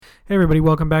Hey everybody,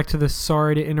 welcome back to the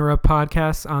Sorry to Interrupt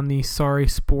podcast on the Sorry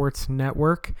Sports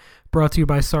Network, brought to you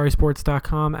by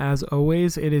SorrySports.com. As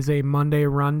always, it is a Monday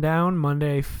rundown,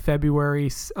 Monday, February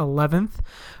 11th.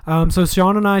 So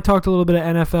Sean and I talked a little bit of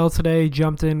NFL today,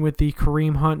 jumped in with the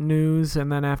Kareem Hunt news,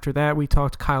 and then after that we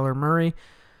talked Kyler Murray.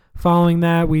 Following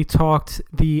that, we talked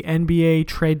the NBA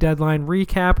trade deadline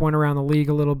recap, went around the league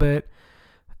a little bit.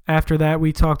 After that,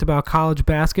 we talked about college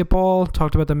basketball,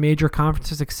 talked about the major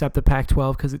conferences except the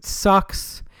Pac-12 because it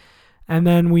sucks. And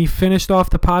then we finished off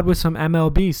the pod with some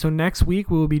MLB. So next week,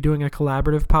 we will be doing a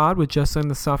collaborative pod with Just End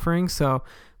the Suffering. So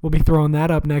we'll be throwing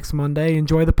that up next Monday.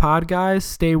 Enjoy the pod, guys.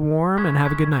 Stay warm and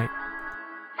have a good night.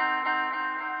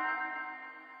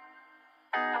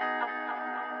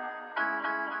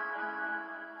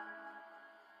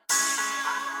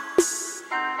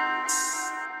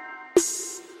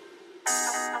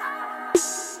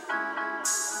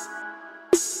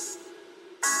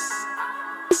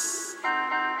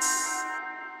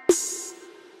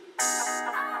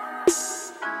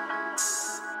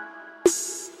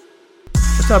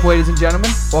 What's up, ladies and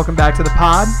gentlemen? Welcome back to the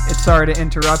pod. It's Sorry to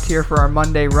Interrupt here for our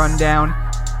Monday rundown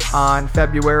on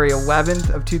February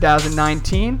 11th of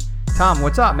 2019. Tom,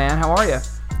 what's up, man? How are you?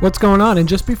 What's going on? And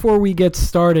just before we get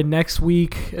started, next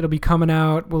week it'll be coming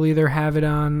out. We'll either have it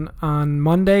on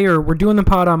Monday, or we're doing the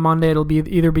pod on Monday. It'll be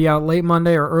either be out late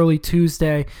Monday or early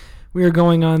Tuesday. We are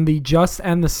going on the Just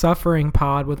End the Suffering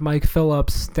pod with Mike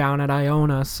Phillips down at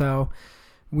Iona. So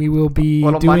we will be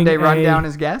doing Monday rundown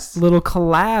as guests. Little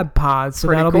collab pod. So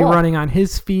that'll be running on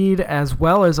his feed as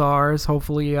well as ours.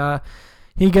 Hopefully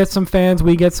he gets some fans,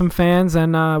 we get some fans,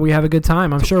 and we have a good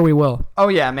time. I'm sure we will. Oh,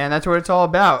 yeah, man. That's what it's all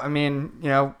about. I mean,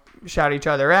 shout each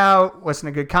other out, listen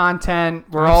to good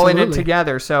content. We're all in it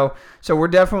together. So we're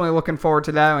definitely looking forward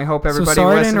to that, and we hope everybody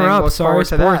listening looks forward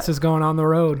to that. Sorry Sports is going on the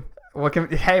road.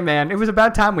 Hey, man, it was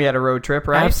about time we had a road trip,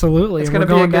 right? Absolutely. It's going to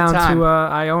be a good time. We're going down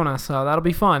to Iona, so that'll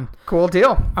be fun. Cool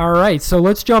deal. All right, so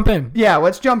let's jump in. Yeah,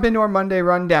 let's jump into our Monday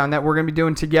rundown that we're going to be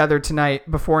doing together tonight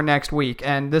before next week.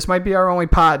 And this might be our only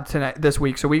pod this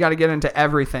week, so we got to get into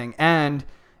everything. And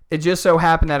it just so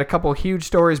happened that a couple huge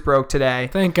stories broke today.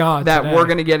 Thank God. That we're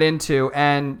going to get into.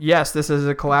 And yes, this is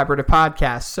a collaborative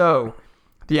podcast, so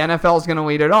the NFL is going to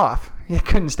lead it off. It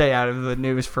couldn't stay out of the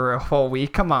news for a whole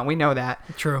week. Come on, we know that.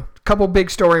 True. Couple big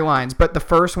storylines, but the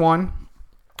first one,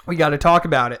 we got to talk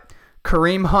about it.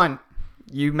 Kareem Hunt,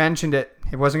 you mentioned it.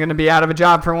 He wasn't going to be out of a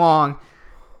job for long.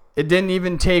 It didn't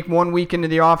even take 1 week into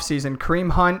the offseason.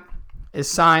 Kareem Hunt is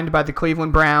signed by the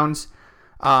Cleveland Browns.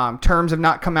 Terms have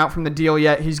not come out from the deal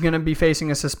yet. He's going to be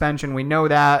facing a suspension. We know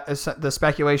that. The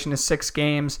speculation is 6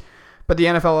 games, but the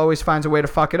NFL always finds a way to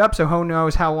fuck it up, so who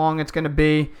knows how long it's going to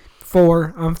be.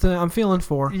 4. I'm feeling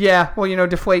 4. Yeah, well,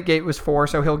 Deflategate was 4,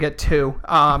 so he'll get 2.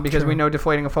 Because we know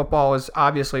deflating a football is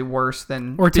obviously worse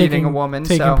than beating a woman.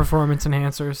 Taking performance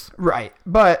enhancers. Right.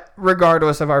 But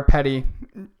regardless of our petty,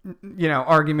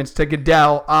 arguments to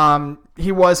Goodell,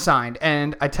 he was signed.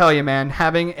 And I tell you, man,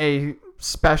 having a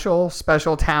special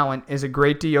talent is a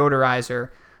great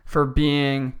deodorizer for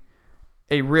being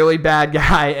a really bad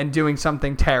guy and doing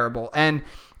something terrible. And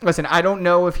listen, I don't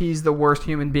know if he's the worst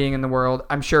human being in the world.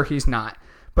 I'm sure he's not.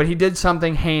 But he did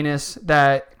something heinous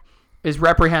that is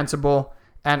reprehensible,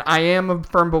 and I am a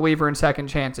firm believer in second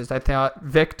chances. I thought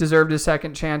Vic deserved his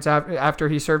second chance after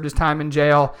he served his time in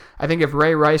jail. I think if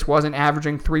Ray Rice wasn't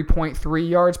averaging 3.3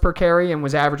 yards per carry and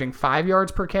was averaging 5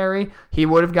 yards per carry, he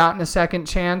would have gotten a second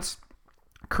chance.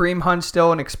 Kareem Hunt's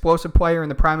still an explosive player in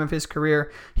the prime of his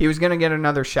career. He was going to get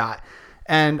another shot.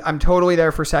 And I'm totally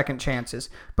there for second chances.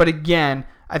 But again,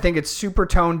 I think it's super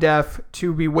tone deaf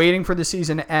to be waiting for the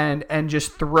season to end and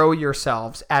just throw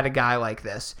yourselves at a guy like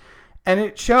this. And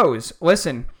it shows.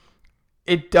 Listen,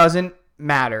 it doesn't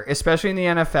matter, especially in the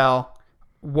NFL,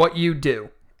 what you do.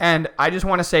 And I just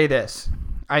want to say this.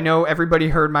 I know everybody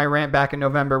heard my rant back in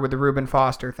November with the Reuben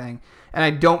Foster thing. And I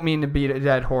don't mean to beat a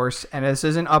dead horse. And this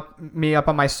isn't me up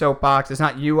on my soapbox. It's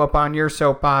not you up on your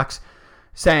soapbox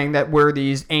saying that we're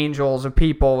these angels of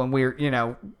people and we're,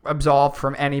 absolved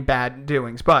from any bad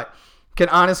doings. But can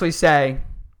honestly say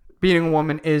beating a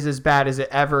woman is as bad as it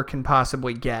ever can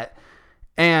possibly get.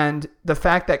 And the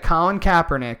fact that Colin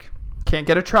Kaepernick can't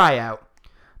get a tryout,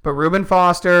 but Reuben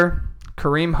Foster,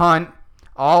 Kareem Hunt,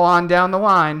 all on down the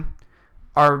line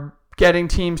are getting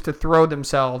teams to throw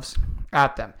themselves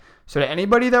at them. So to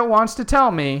anybody that wants to tell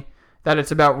me that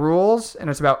it's about rules and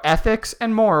it's about ethics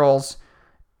and morals,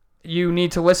 you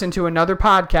need to listen to another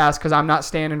podcast because I'm not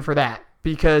standing for that.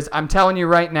 Because I'm telling you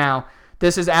right now,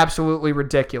 this is absolutely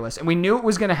ridiculous. And we knew it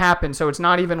was going to happen, so it's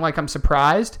not even like I'm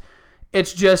surprised.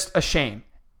 It's just a shame.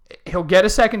 he'll get a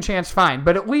second chance, fine,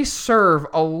 but at least serve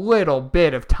a little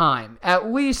bit of time.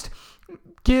 At least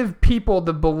give people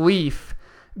the belief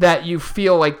that you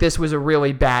feel like this was a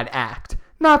really bad act.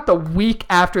 Not the week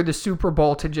after the Super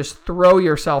Bowl to just throw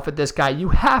yourself at this guy. You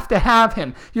have to have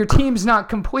him. Your team's not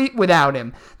complete without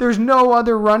him. There's no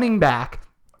other running back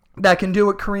that can do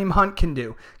what Kareem Hunt can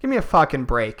do. Give me a fucking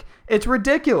break. It's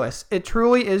ridiculous. It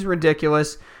truly is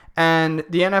ridiculous. And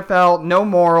the NFL, no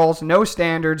morals, no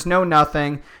standards, no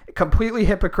nothing. Completely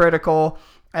hypocritical.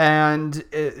 And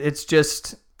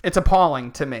it's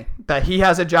appalling to me that he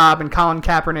has a job and Colin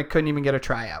Kaepernick couldn't even get a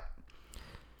tryout.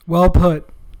 Well put.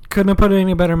 Couldn't have put it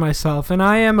any better myself. And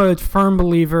I am a firm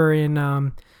believer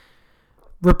in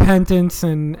repentance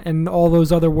and all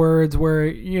those other words where,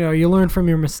 you learn from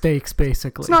your mistakes,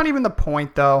 basically. It's not even the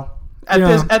point, though.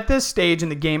 At this stage in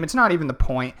the game, it's not even the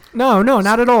point. No,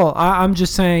 not at all. I'm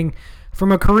just saying,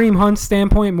 from a Kareem Hunt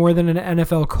standpoint, more than an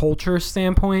NFL culture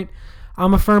standpoint,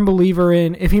 I'm a firm believer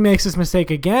in if he makes this mistake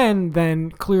again,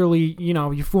 then clearly,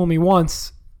 you fool me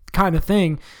once kind of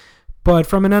thing. But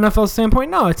from an NFL standpoint,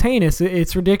 no, it's heinous.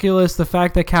 It's ridiculous. The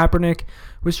fact that Kaepernick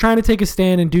was trying to take a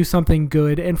stand and do something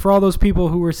good. And for all those people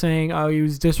who were saying, oh, he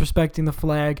was disrespecting the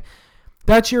flag,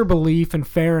 that's your belief and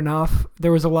fair enough.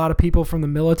 There was a lot of people from the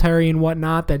military and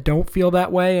whatnot that don't feel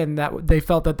that way and that they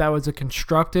felt that was a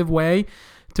constructive way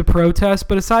to protest.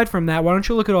 But aside from that, why don't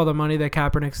you look at all the money that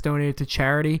Kaepernick's donated to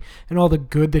charity and all the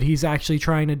good that he's actually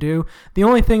trying to do? The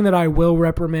only thing that I will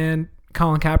reprimand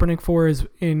Colin Kaepernick for is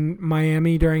in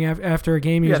Miami after a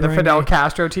game. He was the Fidel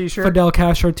Castro t-shirt. Fidel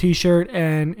Castro t-shirt.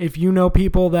 And if you know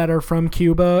people that are from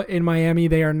Cuba in Miami,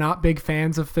 they are not big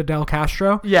fans of Fidel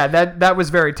Castro. Yeah, that was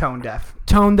very tone deaf.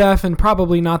 Tone deaf and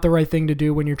probably not the right thing to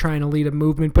do when you're trying to lead a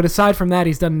movement. But aside from that,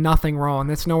 he's done nothing wrong.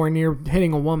 That's nowhere near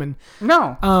hitting a woman.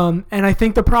 No. And I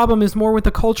think the problem is more with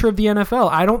the culture of the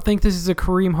NFL. I don't think this is a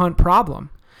Kareem Hunt problem.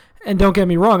 And don't get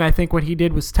me wrong, I think what he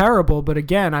did was terrible. But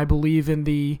again, I believe in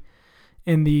the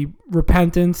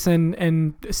repentance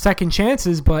and second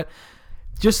chances, but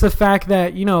just the fact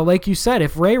that, like you said,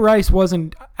 if Ray Rice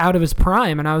wasn't out of his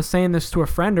prime, and I was saying this to a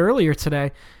friend earlier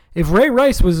today, if Ray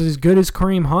Rice was as good as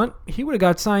Kareem Hunt, he would have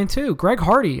got signed too. Greg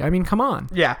Hardy, I mean, come on.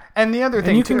 Yeah, and the other thing,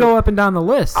 and you can go up and down the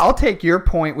list. I'll take your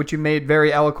point, which you made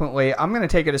very eloquently. I'm going to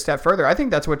take it a step further. I think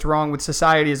that's what's wrong with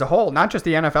society as a whole, not just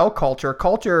the NFL culture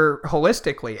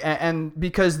holistically, and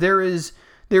because there is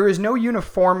no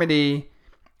uniformity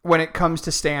when it comes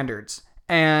to standards.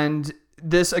 And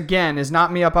this, again, is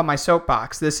not me up on my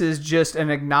soapbox. This is just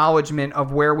an acknowledgement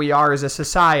of where we are as a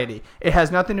society. It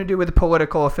has nothing to do with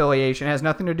political affiliation. It has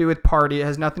nothing to do with party. It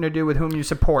has nothing to do with whom you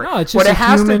support. No, it's just what it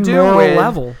has to do with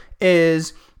level.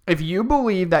 Is if you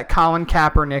believe that Colin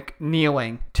Kaepernick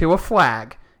kneeling to a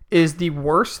flag is the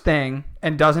worst thing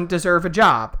and doesn't deserve a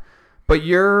job, but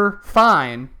you're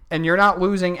fine and you're not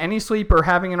losing any sleep or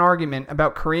having an argument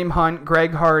about Kareem Hunt,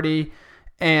 Greg Hardy,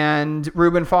 and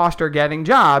Reuben Foster getting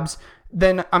jobs,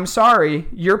 then I'm sorry,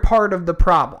 you're part of the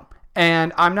problem.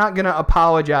 And I'm not going to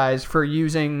apologize for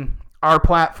using our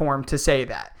platform to say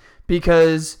that,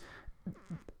 because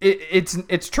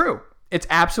it's true. It's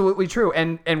absolutely true.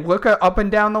 And look up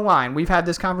and down the line. We've had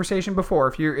this conversation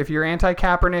before. If you're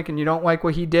anti-Kaepernick and you don't like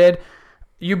what he did,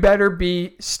 you better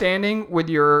be standing with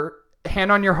your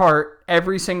hand on your heart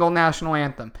every single national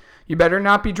anthem. You better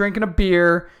not be drinking a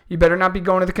beer. You better not be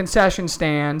going to the concession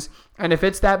stands. And if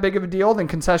it's that big of a deal, then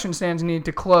concession stands need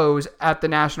to close at the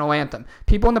national anthem.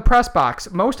 People in the press box,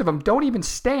 most of them don't even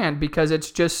stand because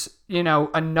it's just,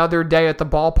 another day at the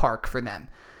ballpark for them.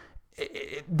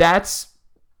 That's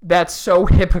so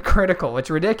hypocritical. It's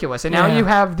ridiculous. And now you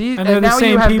have these, and now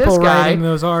you have people writing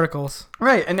those articles.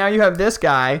 Right. And now you have this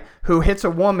guy who hits a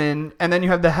woman, and then you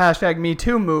have the hashtag Me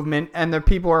Too movement, and the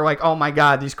people are like, oh my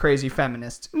God, these crazy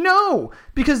feminists. No,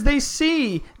 because they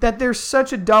see that there's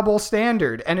such a double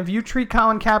standard. And if you treat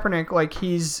Colin Kaepernick like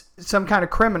he's some kind of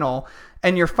criminal,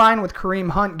 and you're fine with Kareem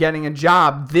Hunt getting a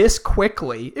job this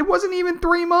quickly, it wasn't even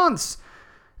 3 months.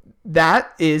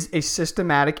 That is a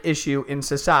systematic issue in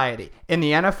society. In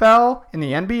the NFL, in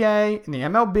the NBA, in the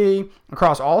MLB,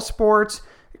 across all sports,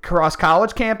 across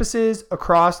college campuses,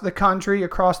 across the country,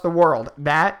 across the world.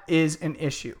 That is an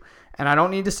issue. And I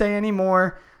don't need to say any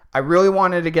more. I really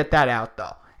wanted to get that out,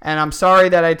 though. And I'm sorry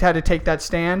that I had to take that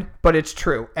stand, but it's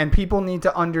true. And people need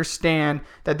to understand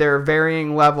that there are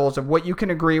varying levels of what you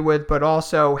can agree with, but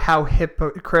also how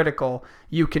hypocritical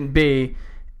you can be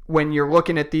when you're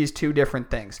looking at these two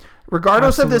different things.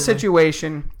 Regardless of the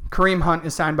situation, Kareem Hunt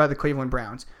is signed by the Cleveland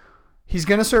Browns. He's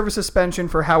going to serve a suspension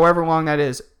for however long that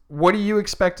is. What do you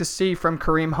expect to see from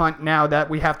Kareem Hunt now that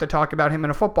we have to talk about him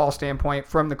in a football standpoint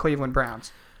from the Cleveland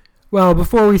Browns? Well,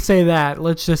 before we say that,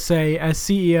 let's just say as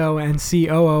CEO and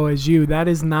COO as you, that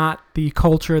is not the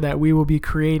culture that we will be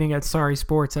creating at Sorry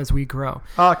Sports as we grow.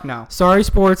 Fuck no. Sorry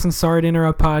Sports and Sorry to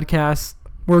Interrupt podcast,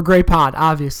 we're a great pod,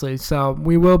 obviously, so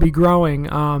we will be growing.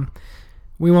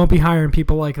 We won't be hiring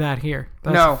people like that here.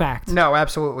 That's a fact. No,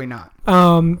 absolutely not.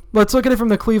 Let's look at it from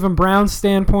the Cleveland Browns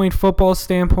standpoint, football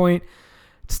standpoint.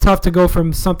 It's tough to go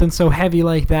from something so heavy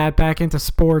like that back into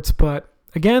sports, but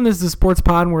again, this is a sports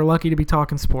pod, and we're lucky to be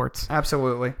talking sports.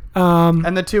 Absolutely.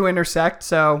 And the two intersect,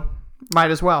 so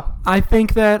might as well. I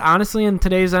think that, honestly, in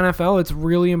today's NFL, it's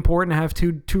really important to have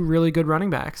two really good running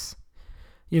backs.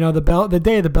 You know, the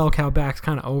day of the bell cow back's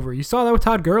kind of over. You saw that with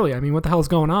Todd Gurley. I mean, what the hell's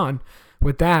going on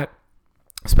with that,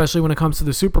 especially when it comes to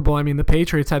the Super Bowl? I mean, the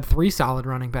Patriots had 3 solid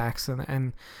running backs,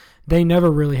 and they never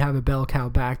really have a bell cow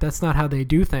back. That's not how they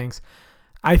do things.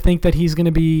 I think that he's going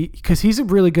to be, because he's a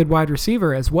really good wide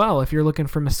receiver as well. If you're looking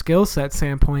from a skill set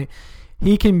standpoint,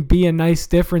 he can be a nice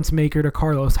difference maker to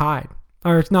Carlos Hyde.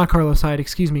 Or it's not Carlos Hyde,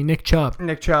 excuse me, Nick Chubb.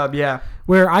 Nick Chubb, yeah.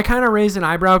 Where I kind of raised an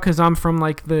eyebrow because I'm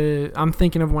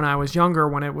thinking of when I was younger,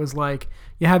 when it was like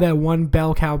you had that one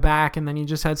bell cow back and then you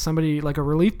just had somebody like a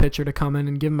relief pitcher to come in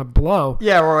and give him a blow.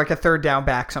 Yeah, or like a third down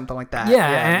back, something like that.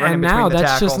 Yeah, and now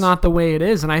that's tackles. just not the way it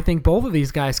is. And I think both of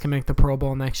these guys can make the Pro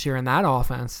Bowl next year in that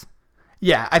offense.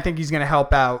 Yeah, I think he's going to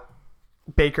help out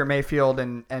Baker Mayfield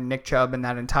and Nick Chubb and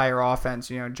that entire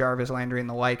offense, you know, Jarvis Landry and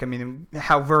the like. I mean,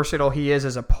 how versatile he is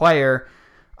as a player,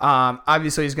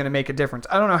 obviously he's going to make a difference.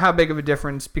 I don't know how big of a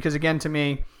difference because, again, to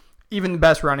me, even the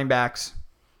best running backs,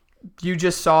 you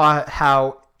just saw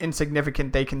how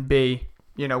insignificant they can be,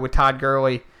 you know, with Todd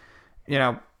Gurley. You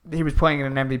know, he was playing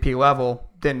at an MVP level,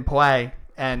 didn't play,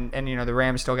 and you know, the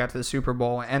Rams still got to the Super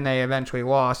Bowl, and they eventually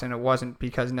lost, and it wasn't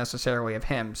because necessarily of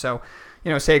him. So, you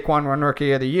know, Saquon won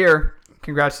Rookie of the Year.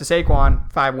 Congrats to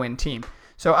Saquon, 5-win team.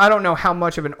 So I don't know how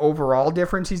much of an overall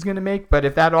difference he's going to make, but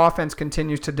if that offense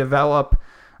continues to develop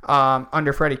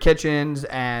under Freddie Kitchens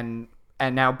and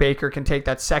now Baker can take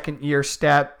that second-year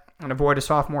step and avoid a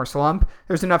sophomore slump,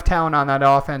 there's enough talent on that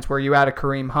offense where you add a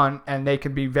Kareem Hunt, and they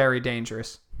could be very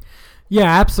dangerous. Yeah,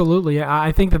 absolutely.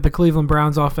 I think that the Cleveland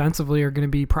Browns offensively are going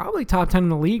to be probably top 10 in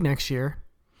the league next year.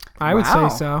 I would say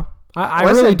so. I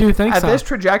really do think so. At this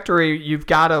trajectory, you've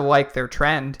got to like their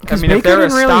trend. I mean, Baker if they're a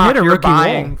didn't really stock, hit a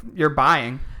rookie you're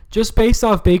buying. Just based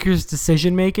off Baker's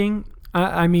decision-making,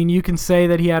 I mean, you can say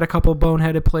that he had a couple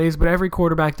boneheaded plays, but every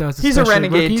quarterback does. He's a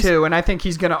renegade, rookies. too, and I think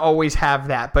he's going to always have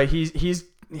that. But he's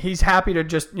happy to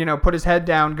just, you know, put his head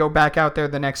down, go back out there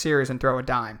the next series and throw a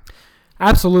dime.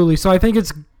 Absolutely. So I think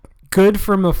it's good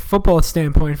from a football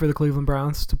standpoint for the Cleveland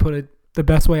Browns, to put it the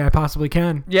best way I possibly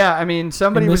can. Yeah, I mean,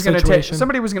 somebody was going to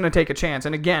take a chance.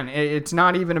 And again, it's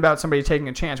not even about somebody taking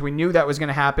a chance. We knew that was going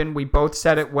to happen. We both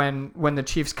said it when the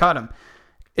Chiefs cut him.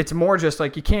 It's more just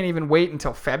like you can't even wait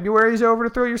until February is over to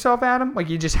throw yourself at him. Like,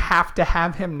 you just have to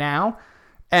have him now.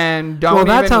 And don't. Well,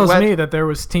 that tells me that there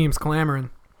was teams clamoring.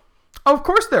 Oh, of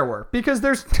course there were, because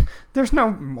there's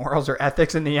no morals or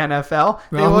ethics in the NFL.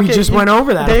 Well, we just went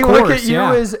over that. They of course, look at you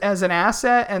yeah. as an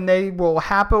asset, and they will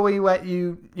happily let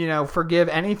you, you know, forgive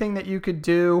anything that you could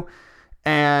do,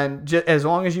 and as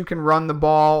long as you can run the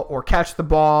ball or catch the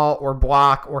ball or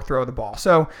block or throw the ball.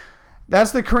 So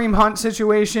that's the Kareem Hunt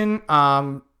situation.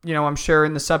 You know, I'm sure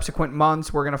in the subsequent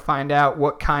months we're going to find out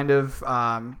what kind of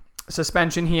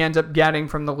suspension he ends up getting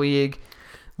from the league.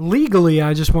 Legally,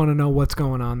 I just want to know what's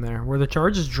going on there. Were the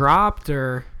charges dropped,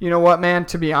 or? You know what, man?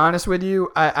 To be honest with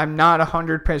you, I'm not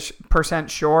 100%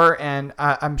 sure, and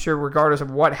I'm sure regardless of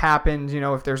what happens, you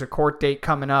know, if there's a court date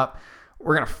coming up,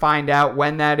 we're going to find out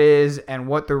when that is and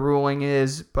what the ruling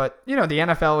is. But, you know, the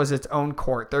NFL is its own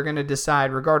court. They're going to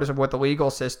decide, regardless of what the legal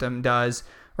system does,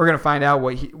 we're going to find out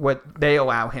what they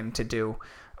allow him to do,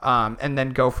 and then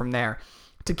go from there.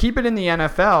 To keep it in the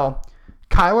NFL,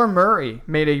 Kyler Murray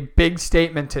made a big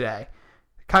statement today.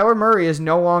 Kyler Murray is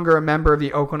no longer a member of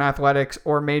the Oakland Athletics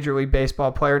or Major League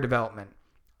Baseball player development.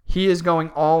 He is going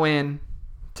all in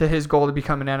to his goal to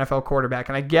become an NFL quarterback.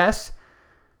 And I guess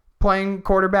playing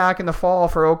quarterback in the fall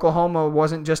for Oklahoma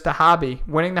wasn't just a hobby.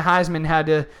 Winning the Heisman had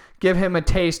to give him a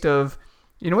taste of,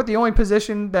 you know what, the only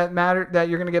position that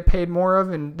you're going to get paid more of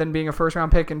than being a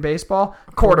first-round pick in baseball?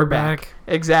 Quarterback.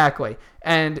 Exactly.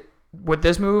 And with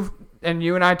this move, and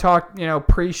you and I talked, you know,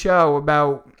 pre-show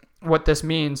about what this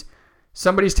means.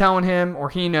 Somebody's telling him, or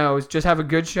he knows, just have a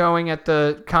good showing at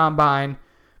the combine.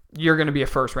 You're going to be a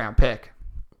first-round pick.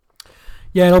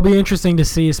 Yeah, it'll be interesting to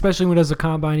see, especially when he does a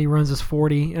combine. He runs his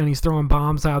 40 and he's throwing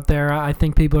bombs out there. I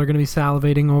think people are going to be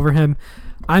salivating over him.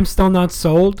 I'm still not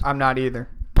sold. I'm not either.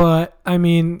 But, I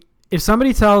mean, if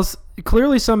somebody tells,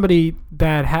 clearly somebody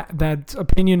that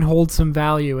opinion holds some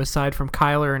value aside from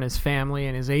Kyler and his family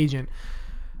and his agent,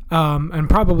 and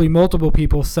probably multiple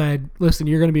people said, listen,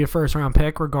 you're going to be a first-round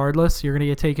pick regardless. You're going to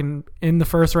get taken in the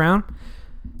first round.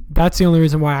 That's the only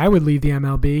reason why I would leave the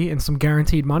MLB and some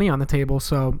guaranteed money on the table.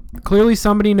 So clearly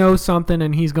somebody knows something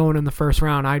and he's going in the first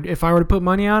round. If I were to put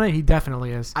money on it, he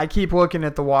definitely is. I keep looking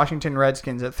at the Washington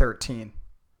Redskins at 13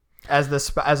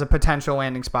 as a potential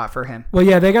landing spot for him. Well,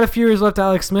 yeah, they got a few years left,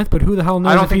 Alex Smith, but who the hell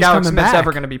knows? I don't if think he's Alex coming Smith's back.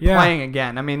 ever going to be playing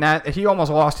again. I mean, that he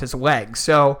almost lost his leg.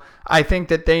 So I think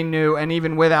that they knew, and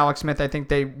even with Alex Smith, I think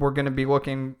they were going to be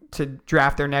looking to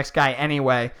draft their next guy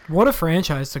anyway. What a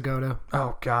franchise to go to.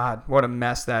 Oh, God, what a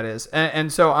mess that is.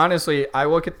 And so, honestly, I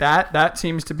look at that. That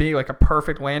seems to be like a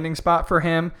perfect landing spot for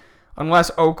him,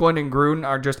 unless Oakland and Gruden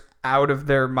are just out of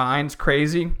their minds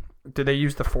crazy. Did they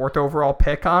use the 4th overall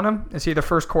pick on him? Is he the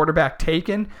first quarterback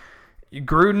taken?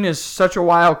 Gruden is such a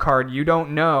wild card. You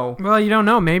don't know. Well, you don't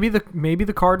know. Maybe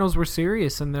the Cardinals were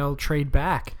serious and they'll trade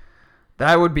back.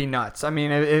 That would be nuts. I mean,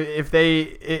 if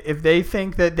they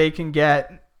think that they can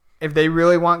get, if they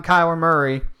really want Kyler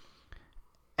Murray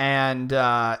and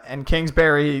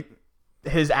Kingsbury,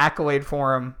 his accolade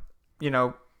for him,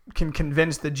 can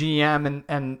convince the GM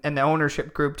and the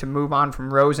ownership group to move on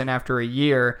from Rosen after a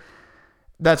year.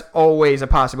 That's always a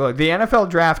possibility. The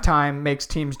NFL draft time makes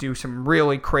teams do some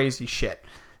really crazy shit.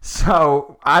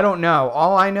 So I don't know.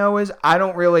 All I know is I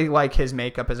don't really like his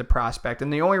makeup as a prospect.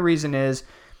 And the only reason is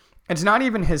it's not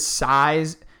even his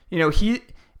size.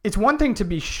 It's one thing to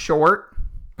be short,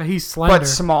 but he's slender. But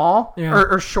small. Yeah.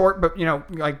 Or short, but,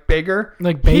 like bigger.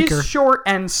 Like Baker. He's short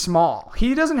and small.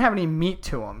 He doesn't have any meat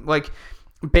to him. Like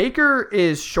Baker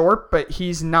is short, but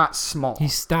he's not small.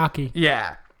 He's stocky.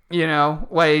 Yeah.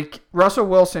 Like Russell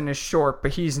Wilson is short,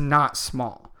 but he's not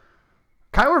small.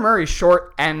 Kyler Murray's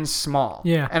short and small.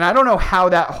 Yeah. And I don't know how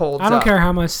that holds up. I don't care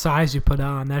how much size you put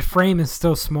on. That frame is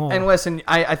still small. And listen,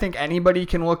 I think anybody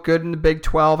can look good in the Big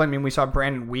 12. I mean, we saw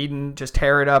Brandon Weeden just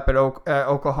tear it up at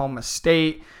Oklahoma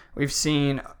State. We've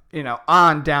seen,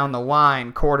 on down the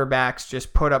line, quarterbacks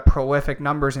just put up prolific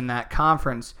numbers in that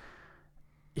conference.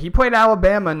 He played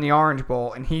Alabama in the Orange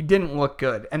Bowl, and he didn't look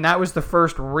good. And that was the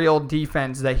first real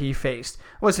defense that he faced.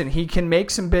 Listen, he can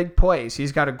make some big plays.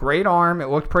 He's got a great arm. It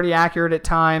looked pretty accurate at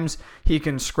times. He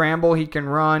can scramble. He can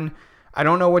run. I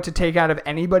don't know what to take out of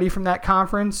anybody from that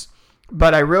conference,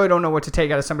 but I really don't know what to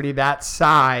take out of somebody that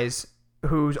size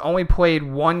who's only played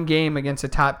one game against a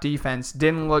top defense,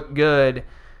 didn't look good,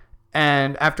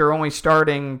 and after only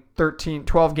starting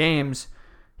 12 games,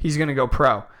 he's going to go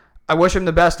pro. I wish him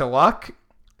the best of luck,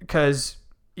 because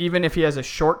even if he has a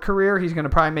short career, he's going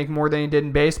to probably make more than he did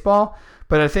in baseball.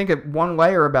 But I think one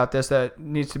layer about this that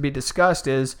needs to be discussed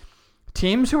is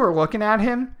teams who are looking at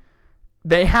him,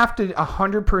 they have to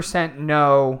 100%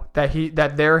 know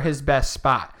that they're his best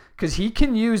spot, because he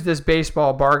can use this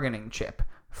baseball bargaining chip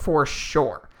for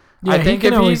sure. Yeah, he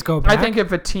can always go back. I think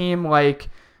if a team like,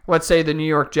 let's say, the New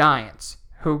York Giants,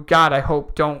 who, God, I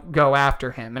hope don't go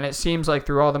after him. And it seems like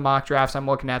through all the mock drafts I'm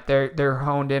looking at, they're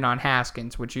honed in on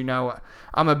Haskins, which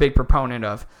I'm a big proponent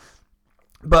of.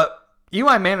 But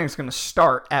Eli Manning's going to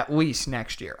start at least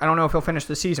next year. I don't know if he'll finish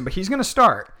the season, but he's going to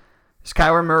start. Does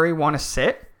Kyler Murray want to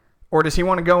sit, or does he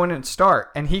want to go in and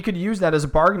start? And he could use that as a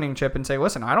bargaining chip and say,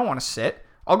 listen, I don't want to sit.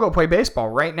 I'll go play baseball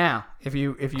right now if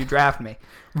you draft me.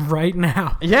 Right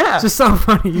now. Yeah. It's just so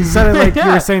funny. You said it like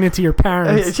you were saying it to your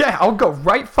parents. Yeah, I'll go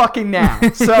right fucking now.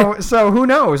 So who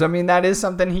knows? I mean, that is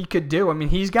something he could do. I mean,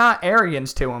 he's got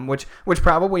arrogance to him, which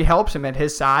probably helps him at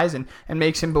his size and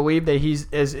makes him believe that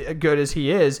he's as good as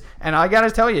he is. And I got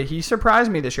to tell you, he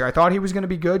surprised me this year. I thought he was going to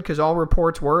be good because all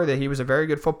reports were that he was a very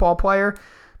good football player.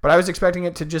 But I was expecting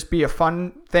it to just be a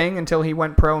fun thing until he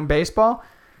went pro in baseball.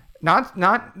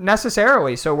 Not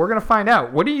necessarily. So we're going to find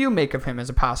out. What do you make of him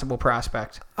as a possible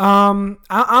prospect? I'm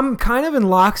kind of in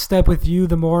lockstep with you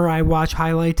the more I watch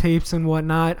highlight tapes and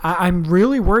whatnot. I'm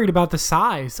really worried about the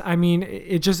size. I mean,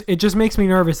 it just makes me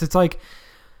nervous. It's like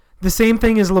the same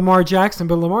thing as Lamar Jackson,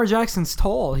 but Lamar Jackson's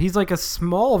tall. He's like a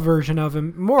small version of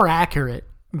him, more accurate,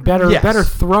 better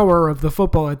thrower of the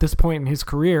football at this point in his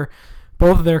career,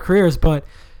 both of their careers. But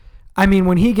I mean,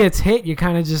 when he gets hit, you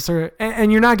kind of just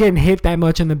and you're not getting hit that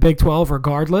much in the Big 12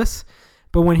 regardless,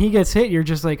 but when he gets hit, you're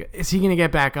just like, is he going to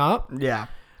get back up? Yeah.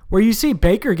 Where you see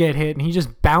Baker get hit and he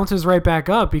just bounces right back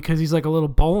up because he's like a little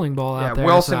bowling ball out there.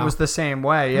 Wilson was the same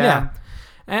way, yeah.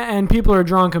 And people are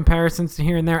drawing comparisons to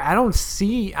here and there. I don't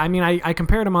see, I mean, I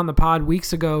compared him on the pod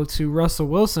weeks ago to Russell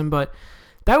Wilson, but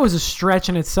that was a stretch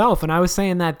in itself, and I was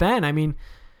saying that then. I mean,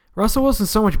 Russell Wilson's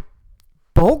so much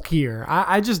bulkier.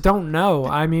 I just don't know.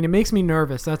 I mean, it makes me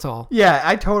nervous. That's all. Yeah,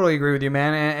 I totally agree with you,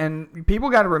 man. And people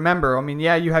got to remember, I mean,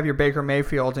 yeah, you have your Baker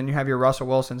Mayfields and you have your Russell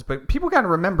Wilsons, but people got to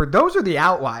remember those are the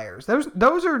outliers.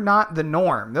 Those are not the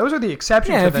norm. Those are the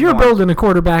exceptions. Yeah, to if the you're norm. building a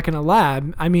quarterback in a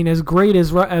lab, I mean, as great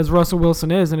as Russell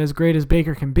Wilson is and as great as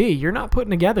Baker can be, you're not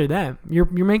putting together them. You're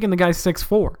making the guy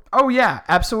 6'4". Oh, yeah,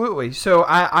 absolutely. So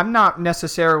I'm not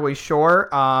necessarily sure.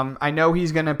 I know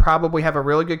he's going to probably have a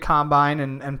really good combine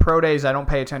and pro days I don't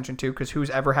pay attention to because who's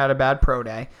ever had a bad pro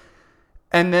day.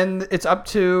 And then it's up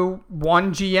to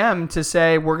one GM to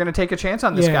say, we're going to take a chance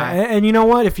on this guy. And you know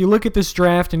what? If you look at this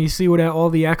draft and you see what all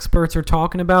the experts are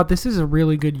talking about, this is a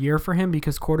really good year for him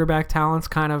because quarterback talent's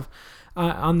kind of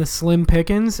on the slim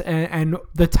pickings. And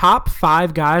the top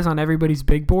 5 guys on everybody's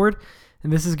big board,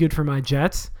 and this is good for my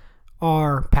Jets,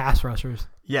 are pass rushers.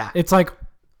 Yeah.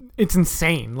 It's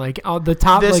insane. Like the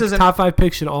top top 5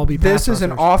 picks should all be pass rushers. This is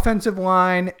an offensive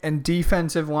line and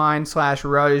defensive line /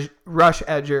 rush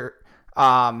edge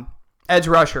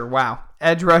rusher. Wow.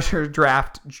 Edge rusher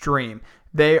draft dream.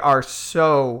 They are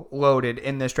so loaded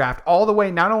in this draft all the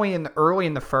way, not only in the early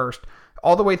in the first,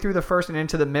 all the way through the first and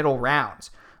into the middle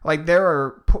rounds. Like there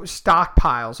are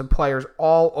stockpiles of players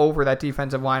all over that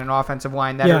defensive line and offensive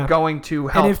line that are going to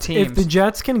help teams. If the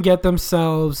Jets can get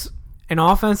themselves an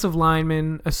offensive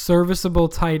lineman, a serviceable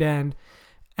tight end,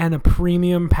 and a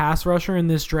premium pass rusher in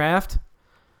this draft,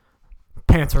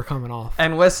 pants are coming off.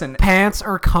 And listen, pants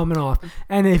are coming off.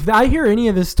 And if I hear any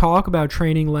of this talk about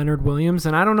training Leonard Williams,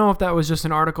 and I don't know if that was just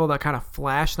an article that kind of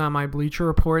flashed on my Bleacher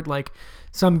Report, like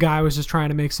some guy was just trying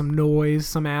to make some noise,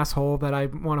 some asshole that I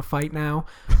want to fight now,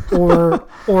 or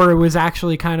it was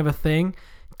actually kind of a thing,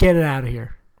 get it out of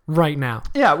here right now.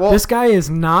 Yeah, well, this guy is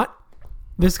not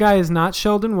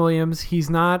Sheldon Williams. He's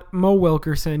not Mo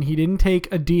Wilkerson. He didn't take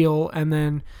a deal and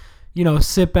then,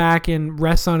 sit back and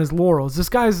rest on his laurels. This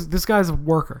guy's a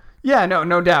worker. Yeah,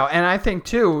 no doubt. And I think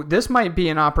too, this might be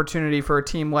an opportunity for a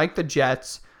team like the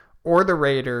Jets or the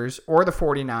Raiders or the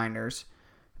 49ers.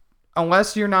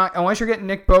 Unless you're getting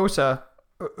Nick Bosa,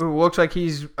 who looks like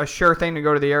he's a sure thing to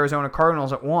go to the Arizona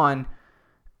Cardinals at 1.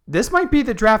 This might be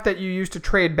the draft that you use to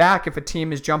trade back if a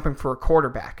team is jumping for a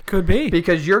quarterback. Could be.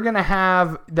 Because you're going to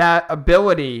have that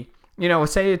ability.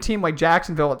 Say a team like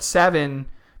Jacksonville at 7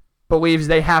 believes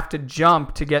they have to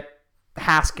jump to get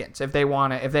Haskins if they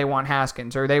want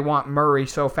Haskins, or they want Murray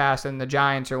so fast and the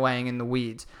Giants are laying in the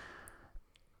weeds.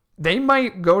 They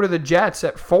might go to the Jets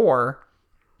at 4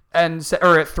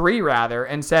 or at 3 rather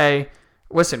and say,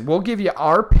 listen, we'll give you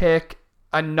our pick,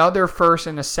 another first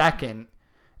and a second.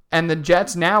 And the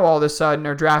Jets now all of a sudden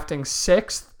are drafting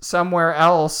 6th somewhere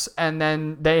else, and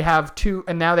then they have 2,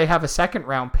 and now they have a second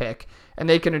round pick, and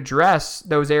they can address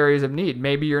those areas of need.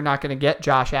 Maybe you're not going to get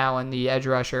Josh Allen, the edge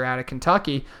rusher out of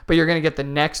Kentucky, but you're going to get the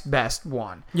next best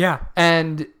one. Yeah.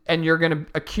 And you're going to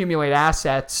accumulate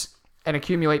assets and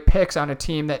accumulate picks on a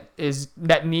team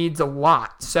that needs a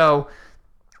lot. So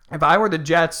if I were the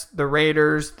Jets, the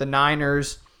Raiders, the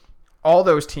Niners, all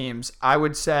those teams, I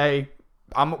would say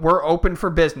we're open for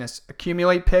business.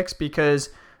 Accumulate picks, because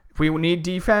if we need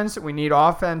defense, we need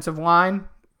offensive line,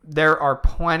 there are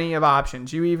plenty of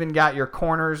options. You even got your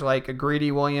corners like a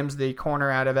Greedy Williams, the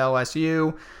corner out of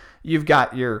LSU. You've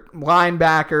got your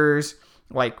linebackers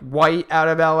like White out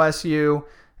of LSU.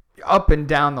 Up and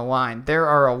down the line, there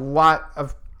are a lot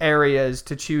of areas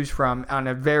to choose from on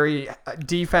a very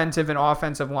defensive and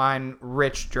offensive line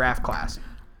rich draft class.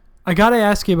 I got to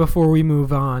ask you before we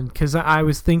move on, because I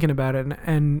was thinking about it,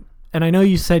 and I know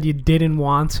you said you didn't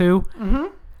want to. Mm-hmm.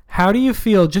 How do you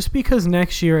feel, just because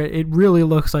next year it really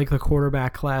looks like the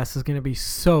quarterback class is going to be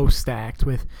so stacked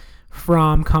with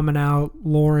Fromm coming out,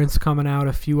 Lawrence coming out,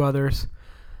 a few others.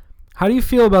 How do you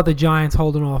feel about the Giants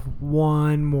holding off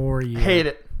one more year? Hate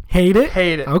it. Hate it?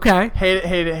 Hate it. Okay. Hate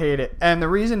it. And the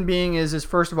reason being is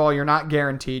first of all, you're not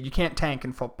guaranteed. You can't tank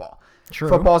in football. True.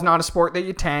 Football is not a sport that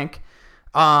you tank.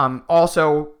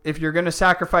 Also, if you're going to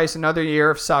sacrifice another year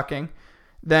of sucking,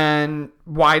 then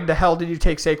why the hell did you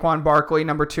take Saquon Barkley,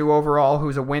 number 2 overall,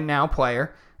 who's a win-now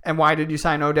player? And why did you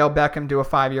sign Odell Beckham to a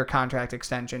 5-year contract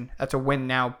extension? That's a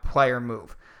win-now player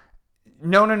move.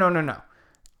 No.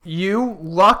 You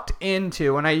lucked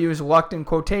into, and I use lucked in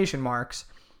quotation marks,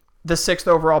 the 6th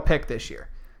overall pick this year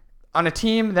on a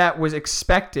team that was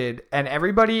expected, and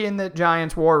everybody in the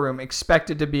Giants war room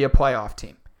expected to be a playoff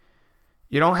team.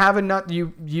 You don't have enough.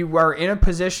 You are in a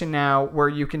position now where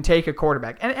you can take a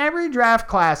quarterback, and every draft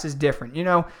class is different.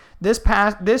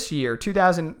 This year,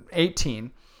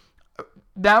 2018,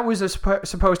 that was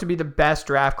supposed to be the best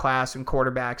draft class in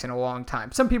quarterbacks in a long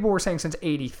time. Some people were saying since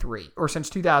 '83 or since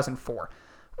 2004.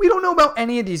 We don't know about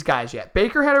any of these guys yet.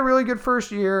 Baker had a really good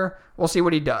first year. We'll see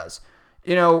what he does.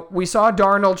 We saw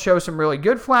Darnold show some really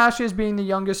good flashes being the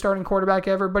youngest starting quarterback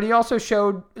ever, but he also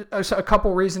showed a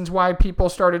couple reasons why people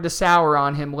started to sour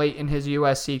on him late in his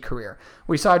USC career.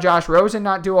 We saw Josh Rosen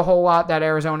not do a whole lot. That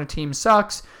Arizona team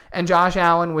sucks. And Josh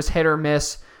Allen was hit or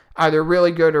miss, either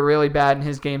really good or really bad in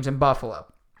his games in Buffalo.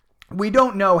 We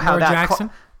don't know how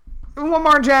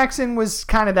Lamar Jackson was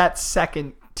kind of that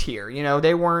second tier.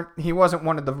 He wasn't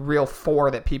one of the real four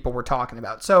that people were talking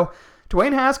about. So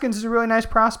Dwayne Haskins is a really nice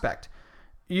prospect.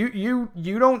 You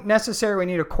don't necessarily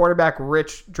need a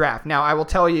quarterback-rich draft. Now, I will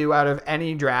tell you, out of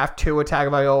any draft, Tua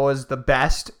Tagovailoa is the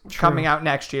best coming out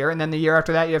next year, and then the year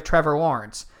after that, you have Trevor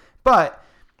Lawrence. But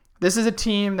this is a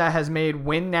team that has made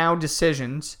win-now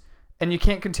decisions, and you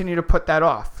can't continue to put that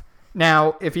off.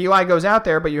 Now, if Eli goes out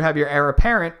there, but you have your heir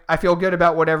apparent, I feel good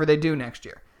about whatever they do next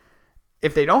year.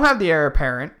 If they don't have the heir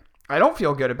apparent, I don't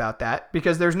feel good about that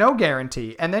because there's no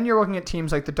guarantee. And then you're looking at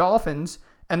teams like the Dolphins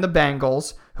and the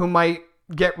Bengals, who might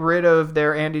get rid of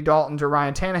their Andy Daltons or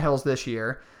Ryan Tannehills this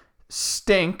year,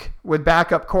 stink with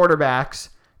backup quarterbacks,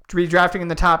 redrafting in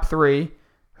the top 3,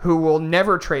 who will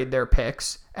never trade their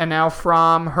picks, and now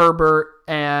Fromm, Herbert,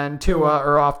 and Tua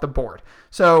are off the board.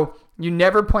 So you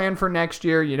never plan for next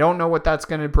year. You don't know what that's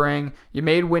going to bring. You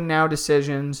made win-now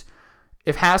decisions.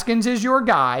 If Haskins is your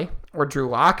guy, or Drew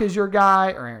Lock is your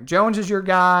guy, or Aaron Jones is your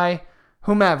guy,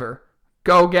 whomever,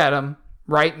 go get him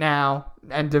right now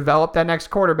and develop that next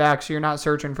quarterback so you're not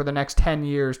searching for the next 10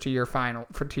 years to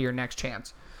your next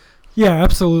chance. Yeah,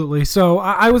 absolutely. So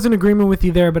I was in agreement with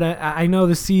you there, but I know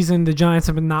the Giants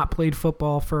have not played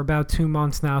football for about 2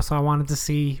 months now, so I wanted to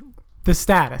see the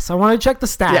status. I want to check the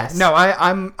status. Yeah, no,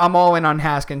 I'm all in on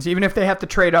Haskins, even if they have to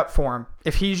trade up for him.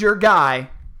 If he's your guy,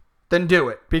 then do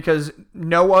it, because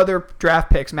no other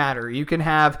draft picks matter. You can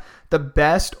have the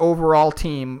best overall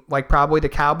team, like probably the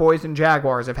Cowboys and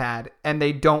Jaguars have had, and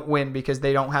they don't win because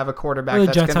they don't have a quarterback.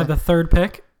 The Jets have the 3rd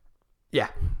pick? Yeah.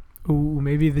 Ooh,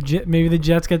 maybe the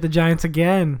Jets get the Giants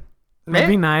again. That'd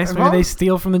be nice. Maybe they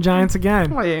steal from the Giants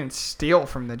again. Well, they didn't steal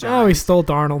from the Giants. Oh, we stole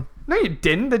Darnold. No, you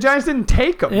didn't. The Giants didn't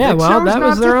take him. Yeah, well, that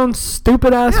was their own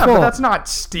stupid-ass fault. Yeah, but that's not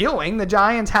stealing. The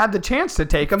Giants had the chance to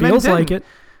take him and didn't. Feels like it.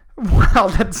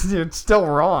 Well, it's still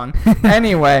wrong.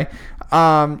 Anyway,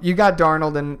 you got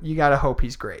Darnold, and you got to hope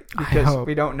he's great because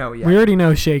we don't know yet. We already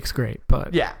know Shake's great,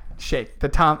 but yeah, Shake, the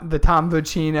Tom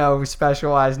Buccino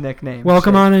specialized nickname.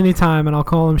 Welcome Shake. on anytime, and I'll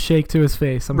call him Shake to his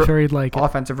face. I'm sure he'd like it.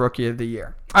 Offensive Rookie of the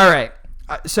Year. All right,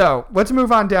 so let's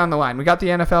move on down the line. We got the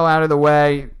NFL out of the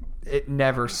way. It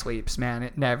never sleeps, man.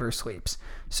 It never sleeps.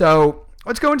 So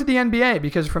let's go into the NBA,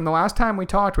 because from the last time we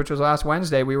talked, which was last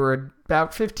Wednesday, we were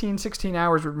about 15, 16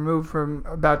 hours removed from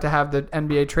about to have the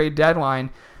NBA trade deadline.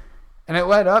 And it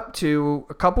led up to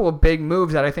a couple of big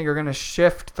moves that I think are going to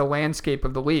shift the landscape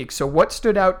of the league. So what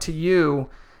stood out to you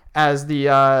as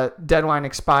the deadline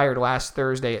expired last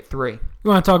Thursday at 3? You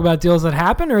want to talk about deals that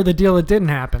happened or the deal that didn't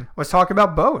happen? Let's talk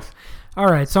about both. All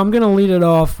right, so I'm going to lead it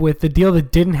off with the deal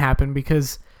that didn't happen,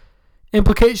 because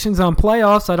implications on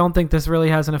playoffs, I don't think this really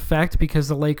has an effect because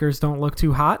the Lakers don't look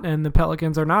too hot and the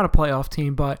Pelicans are not a playoff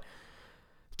team. But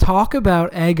talk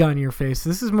about egg on your face.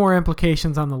 This is more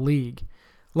implications on the league.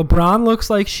 LeBron looks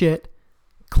like shit.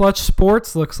 Clutch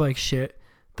Sports looks like shit.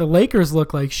 The Lakers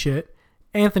look like shit.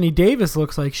 Anthony Davis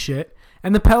looks like shit.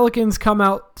 And the Pelicans come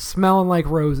out smelling like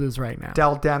roses right now.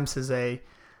 Dell Demps is a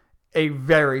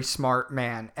very smart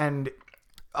man. And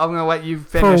I'm going to let you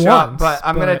finish up, but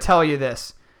I'm going to tell you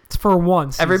this. It's for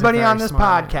once. Everybody on this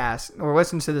podcast or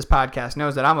listens to this podcast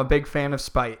knows that I'm a big fan of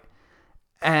spite.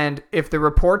 And if the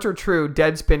reports are true,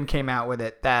 Deadspin came out with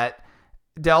it, that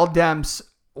Dell Demps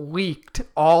leaked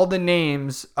all the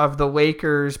names of the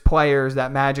Lakers players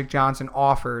that Magic Johnson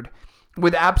offered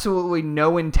with absolutely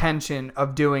no intention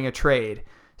of doing a trade,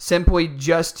 simply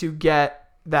just to get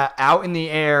that out in the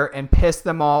air and piss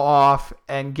them all off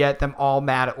and get them all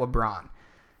mad at LeBron.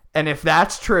 And if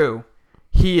that's true,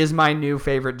 he is my new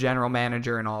favorite general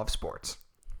manager in all of sports.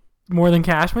 More than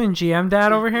Cashman, GM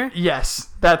dad over here? Yes,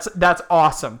 that's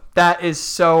awesome. That is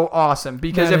so awesome.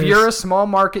 Because if you're a small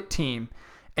market team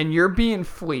and you're being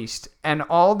fleeced, and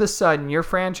all of a sudden your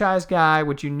franchise guy,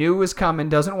 which you knew was coming,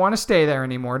 doesn't want to stay there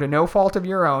anymore, to no fault of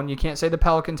your own. You can't say the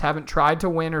Pelicans haven't tried to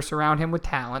win or surround him with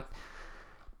talent.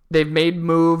 They've made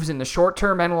moves in the short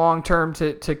term and long term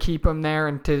to keep him there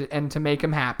and to make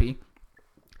him happy.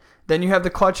 Then you have the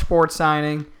Clutch Sports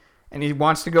signing, and he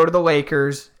wants to go to the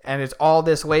Lakers, and it's all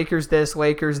this, Lakers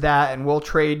that, and we'll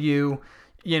trade you,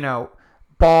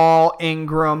 Ball,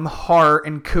 Ingram, Hart,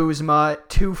 and Kuzma,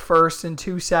 2 firsts and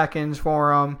 2 seconds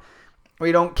for them.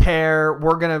 We don't care.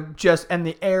 We're going to and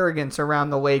the arrogance around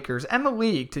the Lakers and the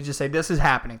league to just say, this is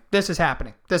happening. This is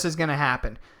happening. This is going to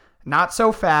happen. not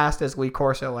so fast, as Lee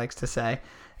Corso likes to say,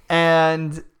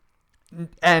 and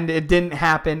it didn't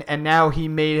happen. And now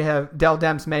Dell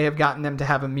Demps may have gotten them to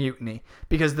have a mutiny,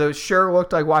 because those sure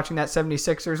looked like, watching that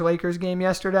 76ers Lakers game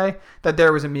yesterday, that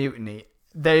there was a mutiny.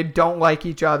 They don't like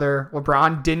each other.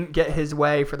 LeBron didn't get his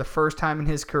way for the first time in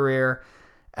his career.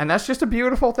 And that's just a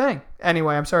beautiful thing.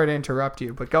 Anyway, I'm sorry to interrupt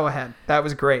you, but go ahead. That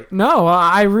was great. No,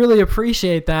 I really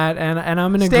appreciate that, and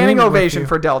I'm in agreement Standing with ovation you.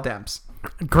 for Dell Demps.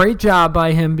 Great job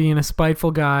by him being a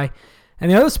spiteful guy. And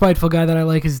the other spiteful guy that I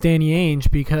like is Danny Ainge,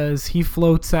 because he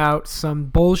floats out some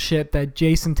bullshit that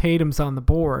Jason Tatum's on the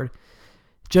board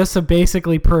just to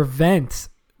basically prevent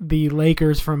the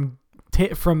Lakers from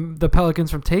the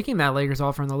Pelicans from taking that Lakers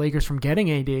offer and the Lakers from getting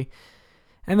AD.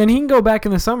 And then he can go back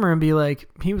in the summer and be like,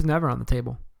 he was never on the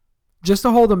table. Just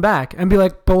to hold him back and be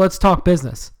like, but let's talk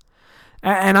business.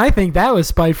 And I think that was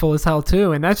spiteful as hell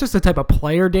too. And that's just the type of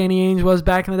player Danny Ainge was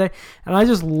back in the day. And I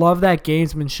just love that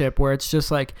gamesmanship where it's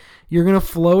just like, you're going to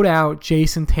float out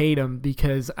Jason Tatum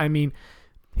because, I mean,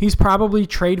 he's probably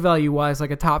trade value wise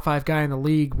like a top 5 guy in the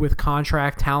league with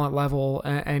contract, talent level,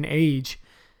 and age.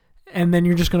 And then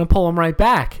you're just going to pull him right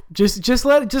back. Just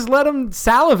let him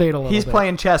salivate a little bit. He's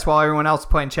playing chess while everyone else is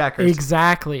playing checkers.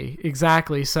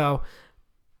 Exactly. So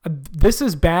this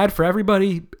is bad for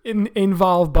everybody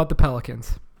involved but the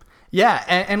Pelicans. Yeah,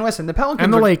 and listen, the Pelicans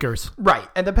and the Lakers. Right,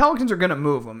 and the Pelicans are going to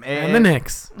move them. And the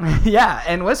Knicks. Yeah,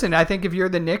 and listen, I think if you're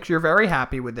the Knicks, you're very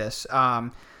happy with this.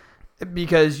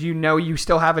 Because you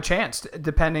still have a chance,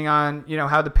 depending on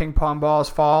how the ping pong balls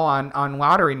fall on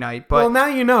lottery night. But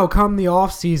well, now come the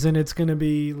off season, it's going to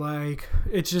be like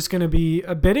it's just going to be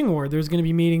a bidding war. There's going to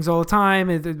be meetings all the time,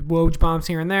 Woj bombs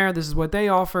here and there. This is what they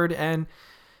offered, and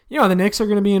the Knicks are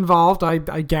going to be involved. I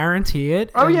guarantee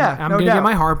it. Oh and yeah, I'm going to get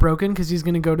my heart broken because he's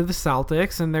going to go to the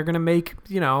Celtics, and they're going to make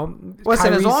Listen,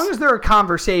 Kyrie's... as long as they're a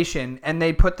conversation and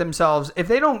they put themselves, if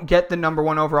they don't get the number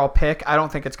 1 overall pick, I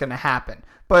don't think it's going to happen.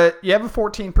 But you have a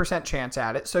 14% chance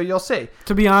at it, so you'll see.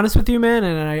 To be honest with you, man,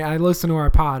 and I listened to our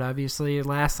pod, obviously,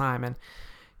 last time, and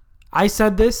I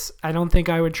said this, I don't think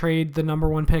I would trade the number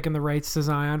 1 pick and the rights to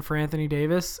Zion for Anthony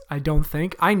Davis. I don't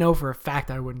think. I know for a fact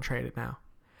I wouldn't trade it now.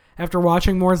 After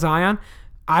watching more Zion,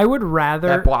 I would rather...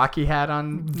 That block he had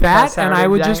on that, and I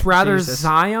would just rather Jesus.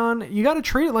 Zion... You got to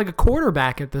treat it like a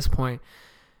quarterback at this point.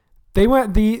 They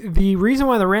went the reason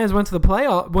why the Rams went to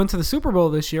the Super Bowl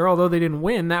this year, although they didn't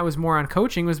win, that was more on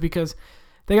coaching, was because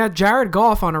they got Jared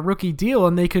Goff on a rookie deal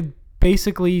and they could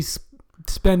basically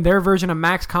spend their version of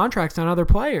max contracts on other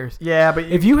players. Yeah, but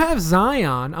if you have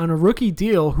Zion on a rookie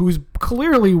deal, who's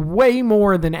clearly way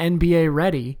more than NBA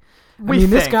ready,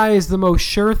 this guy is the most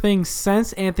sure thing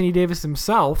since Anthony Davis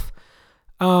himself.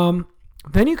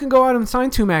 Then you can go out and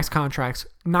sign 2 max contracts.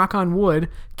 Knock on wood,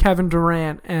 Kevin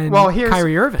Durant and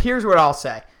Kyrie Irving. Here's what I'll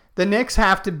say. The Knicks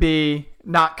have to be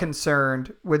not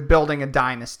concerned with building a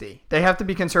dynasty. They have to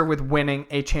be concerned with winning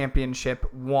a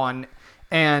championship one.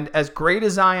 And as great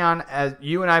as Zion, as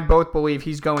you and I both believe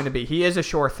he's going to be, he is a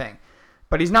sure thing.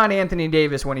 But he's not Anthony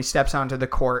Davis when he steps onto the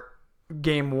court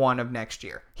game 1 of next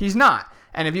year. He's not.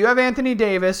 And if you have Anthony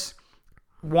Davis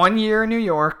 1 year in New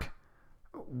York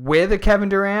with a Kevin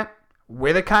Durant,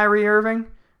 with a Kyrie Irving,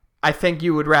 I think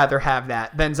you would rather have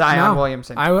that than Zion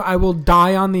Williamson. I will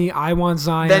die on the I want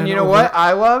Zion. Then you know what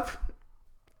I love?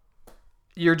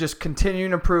 You're just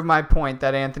continuing to prove my point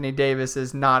that Anthony Davis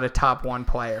is not a top 1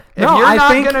 player. If you're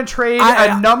not going to trade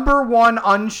a number 1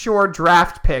 unsure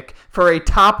draft pick for a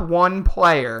top 1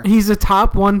 player. He's a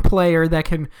top 1 player that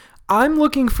can... I'm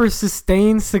looking for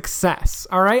sustained success,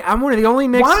 all right? I'm one of the only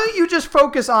Knicks... Why don't you just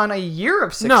focus on a year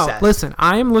of success? No, listen,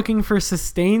 I am looking for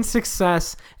sustained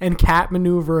success and cap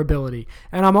maneuverability.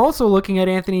 And I'm also looking at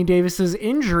Anthony Davis's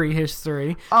injury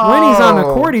history. When he's on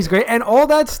the court, he's great. And all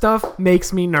that stuff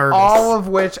makes me nervous. All of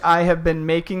which I have been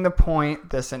making the point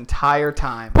this entire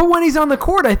time. But when he's on the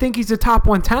court, I think he's a top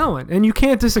 1 talent. And you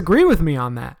can't disagree with me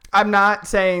on that. I'm not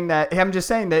saying that. I'm just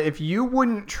saying that if you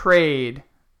wouldn't trade...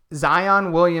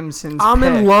 Zion Williamson's I'm pick.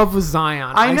 in love with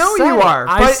Zion. I know you are.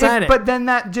 I said it. But then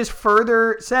that just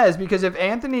further says, because if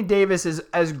Anthony Davis is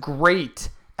as great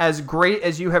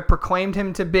as you have proclaimed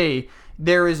him to be,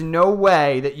 there is no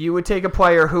way that you would take a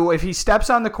player who, if he steps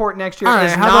on the court next year,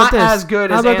 is not as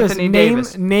good as Anthony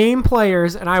Davis. Name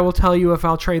players, and I will tell you if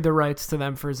I'll trade the rights to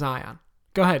them for Zion.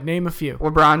 Go ahead. Name a few.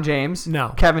 LeBron James. No.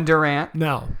 Kevin Durant.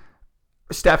 No.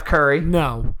 Steph Curry.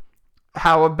 No.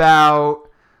 How about...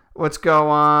 Let's go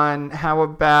on. How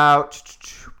about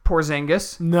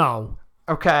Porzingis? No.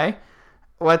 Okay.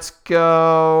 Let's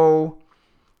go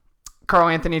Karl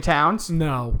Anthony Towns?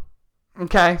 No.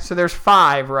 Okay, so there's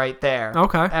 5 right there.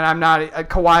 Okay. And I'm not...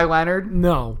 Kawhi Leonard?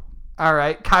 No. All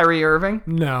right. Kyrie Irving?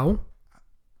 No.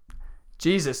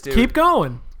 Jesus, dude. Keep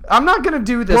going. I'm not going to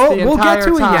do this We'll entire get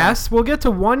to time. a yes. We'll get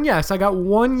to one yes. I got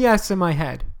one yes in my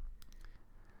head.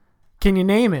 Can you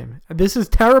name him? This is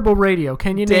terrible radio.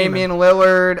 Can you name Damian him?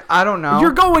 Lillard. I don't know.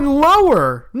 You're going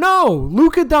lower. No,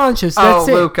 Luka Doncic. That's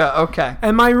it. Luka. Okay.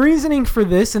 And my reasoning for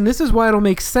this, and this is why it'll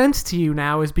make sense to you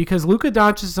now, is because Luka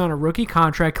Doncic is on a rookie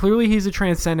contract. Clearly, he's a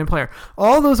transcendent player.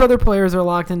 All those other players are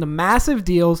locked into massive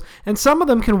deals, and some of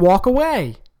them can walk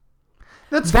away.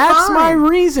 That's fine. my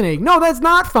reasoning. No, that's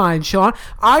not fine, Sean.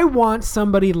 I want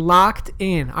somebody locked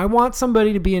in. I want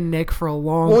somebody to be a Knick for a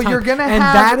long time. Well, you're going to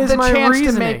have the chance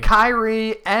to make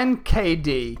Kyrie and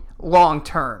KD long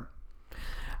term.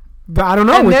 But I don't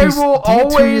know. And with they these will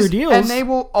 2-year deals, and they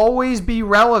will always be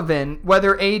relevant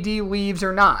whether AD leaves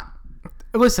or not.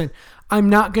 Listen, I'm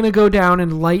not going to go down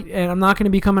and I'm not going to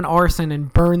become an arson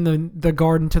and burn the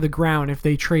garden to the ground if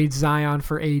they trade Zion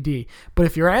for AD. But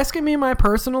if you're asking me my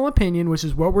personal opinion, which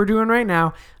is what we're doing right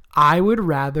now, I would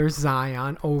rather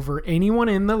Zion over anyone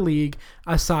in the league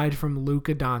aside from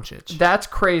Luka Doncic. That's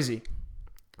crazy.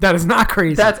 That is not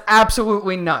crazy. That's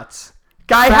absolutely nuts.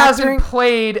 Guy hasn't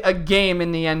played a game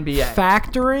in the NBA.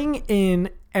 Factoring in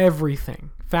everything.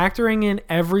 Factoring in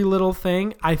every little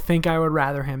thing, I think I would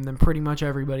rather him than pretty much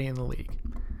everybody in the league.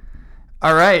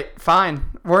 All right, fine.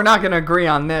 We're not going to agree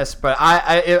on this, but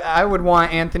I would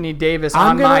want Anthony Davis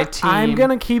on my team. I'm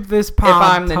going to keep this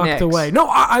pod tucked away. No,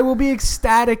 I will be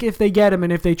ecstatic if they get him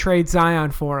and if they trade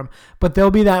Zion for him. But there'll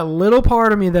be that little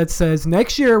part of me that says,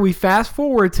 next year, we fast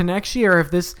forward to next year, if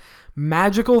this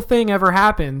magical thing ever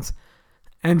happens,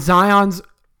 and Zion's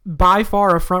by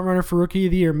far a front runner for Rookie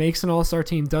of the Year, makes an All-Star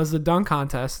team, does the dunk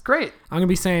contest. Great. I'm going to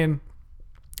be saying,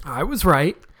 I was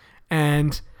right.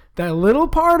 And that little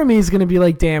part of me is going to be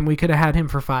like, damn, we could have had him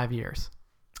for 5 years.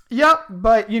 Yep,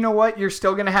 but you know what? You're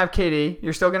still going to have KD.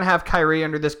 You're still going to have Kyrie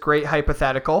under this great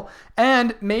hypothetical.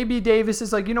 And maybe Davis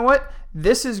is like, you know what?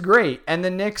 This is great. And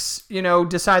the Knicks,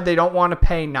 decide they don't want to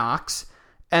pay Knox.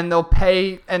 And they'll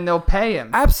pay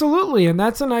him. Absolutely, and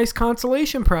that's a nice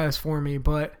consolation prize for me.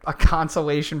 But a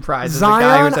consolation prize Zion, is a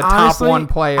guy who's a top honestly, one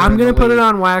player. I'm going to put it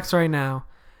on wax right now.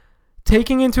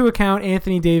 Taking into account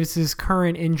Anthony Davis's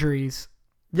current injuries,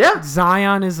 yeah,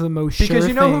 Zion is the most sure because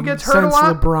you know who gets hurt since a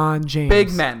lot? LeBron James.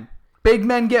 Big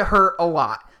men get hurt a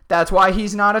lot. That's why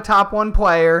he's not a top one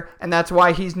player, and that's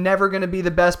why he's never going to be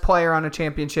the best player on a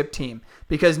championship team.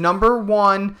 Because number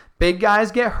one, big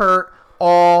guys get hurt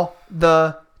all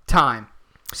the time.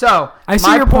 So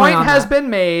my point has been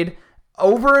made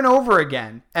over and over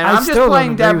again, and I'm just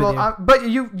playing devil. But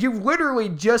you literally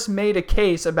just made a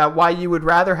case about why you would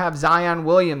rather have Zion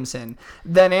Williamson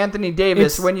than Anthony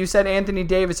Davis when you said Anthony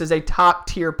Davis is a top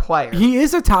tier player. He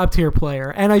is a top tier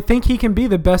player, and I think he can be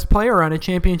the best player on a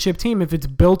championship team if it's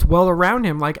built well around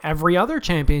him, like every other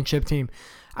championship team.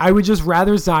 I would just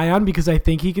rather Zion because I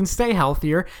think he can stay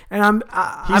healthier, and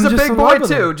he's a big boy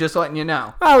too. Just letting you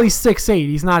know. Well, he's 6'8".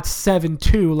 He's not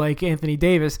 7'2" like Anthony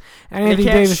Davis. And Anthony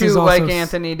Davis shoot is also like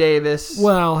Anthony Davis.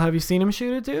 Well, have you seen him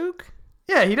shoot at Duke?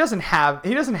 Yeah, he doesn't have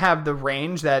the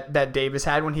range that Davis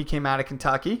had when he came out of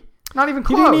Kentucky. Not even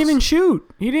close. He didn't even shoot.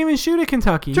 He didn't even shoot at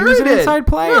Kentucky. Sure he was an inside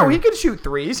player. No, he could shoot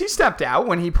threes. He stepped out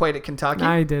when he played at Kentucky.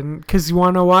 I didn't, because you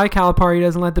want to know why? Calipari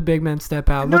doesn't let the big men step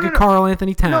out. Look at Karl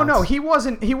Anthony Towns. No, he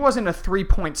wasn't a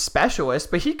 3-point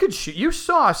specialist, but he could shoot. You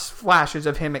saw flashes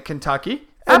of him at Kentucky.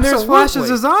 And there's flashes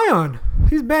of Zion.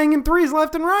 He's banging threes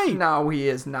left and right. No, he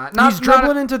is not. He's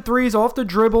dribbling into threes off the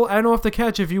dribble and off the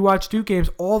catch if you watch Duke games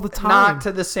all the time. Not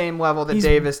to the same level that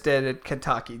Davis did at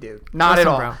Kentucky, dude. Not at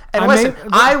all. Bro. And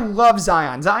I love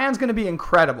Zion. Zion's going to be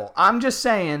incredible. I'm just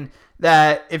saying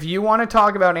that if you want to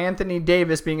talk about Anthony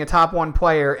Davis being a top one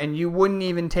player and you wouldn't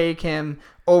even take him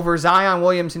over Zion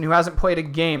Williamson, who hasn't played a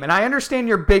game, and I understand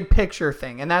your big picture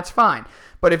thing, and that's fine.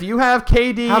 But if you have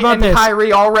KD and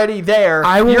Kyrie already there,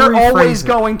 you're always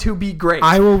going to be great.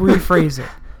 I will rephrase it.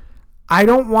 I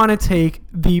don't want to take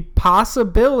the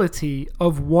possibility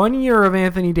of 1 year of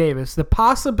Anthony Davis, the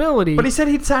possibility... But he said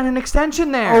he'd sign an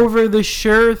extension there. ...over the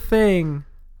sure thing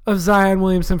of Zion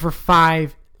Williamson for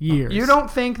 5 years. You don't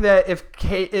think that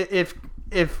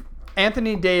if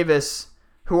Anthony Davis,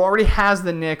 who already has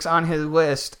the Knicks on his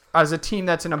list as a team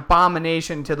that's an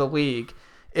abomination to the league...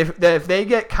 If they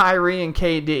get Kyrie and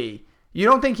KD, you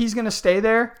don't think he's going to stay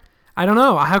there? I don't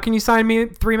know. How can you sign me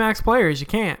 3 max players? You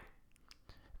can't.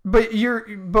 But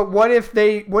what if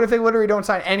they literally don't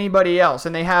sign anybody else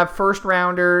and they have first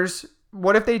rounders?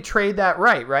 What if they trade that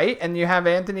right? And you have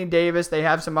Anthony Davis, they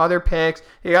have some other picks.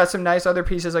 You got some nice other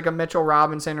pieces like a Mitchell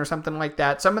Robinson or something like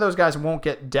that. Some of those guys won't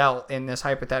get dealt in this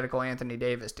hypothetical Anthony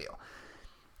Davis deal.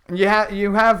 You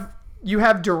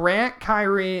have Durant,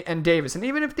 Kyrie, and Davis. And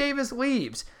even if Davis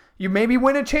leaves, You maybe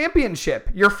win a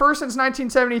championship. You're first since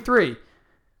 1973.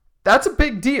 That's a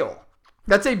big deal.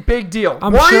 That's a big deal.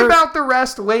 Worry about the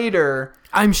rest later.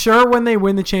 I'm sure when they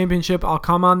win the championship, I'll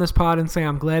come on this pod and say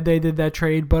I'm glad they did that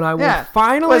trade. But I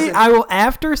will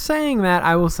after saying that,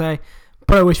 I will say,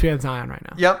 but I wish we had Zion right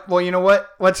now. Yep. Well, you know what?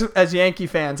 As Yankee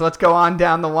fans, let's go on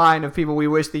down the line of people we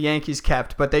wish the Yankees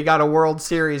kept, but they got a World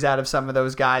Series out of some of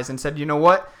those guys and said, you know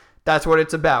what? That's what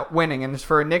it's about, winning. And it's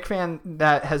for a Knicks fan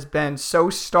that has been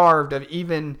so starved of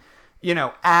even,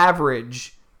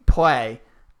 average play.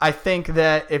 I think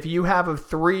that if you have a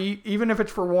 3, even if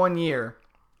it's for 1 year,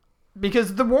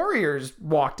 because the Warriors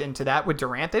walked into that with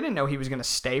Durant. They didn't know he was going to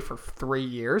stay for 3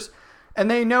 years, and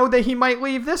they know that he might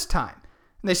leave this time.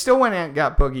 And they still went and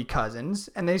got Boogie Cousins,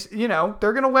 and they're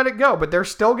going to let it go, but they're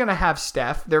still going to have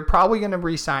Steph. They're probably going to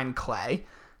re-sign Clay.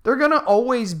 They're going to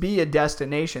always be a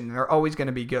destination. They're always going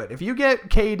to be good. If you get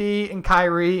KD and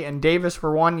Kyrie and Davis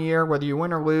for 1 year, whether you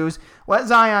win or lose, let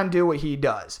Zion do what he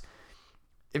does.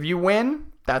 If you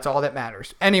win, that's all that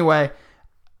matters. Anyway,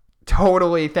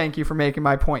 totally thank you for making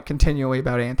my point continually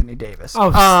about Anthony Davis.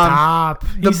 Oh, stop.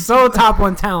 He's so top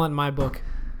 1 talent in my book.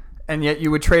 And yet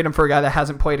you would trade him for a guy that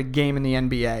hasn't played a game in the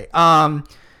NBA.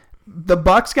 The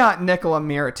Bucks got Nikola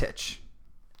Mirotic.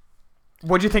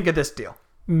 What'd you think of this deal?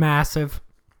 Massive.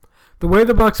 The way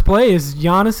the Bucks play is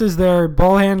Giannis is their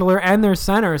ball handler and their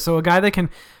center, so a guy that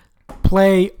can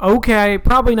play okay,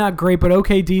 probably not great, but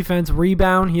okay defense,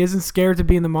 rebound. He isn't scared to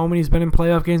be in the moment. He's been in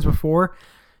playoff games before.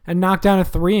 And knock down a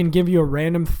 3 and give you a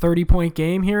random 30-point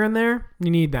game here and there. You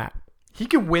need that. He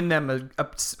can win them a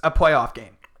playoff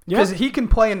game. Because he can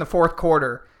play in the fourth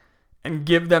quarter and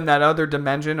give them that other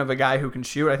dimension of a guy who can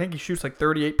shoot. I think he shoots like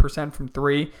 38% from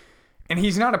 3. And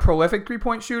he's not a prolific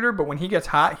three-point shooter, but when he gets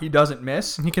hot, he doesn't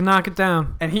miss. He can knock it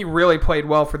down. And he really played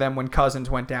well for them when Cousins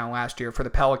went down last year for the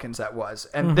Pelicans, that was.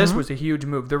 And this was a huge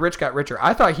move. The rich got richer.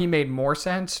 I thought he made more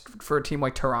sense for a team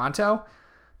like Toronto.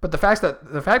 But the fact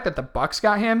that the Bucks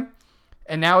got him,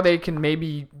 and now they can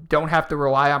maybe don't have to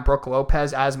rely on Brook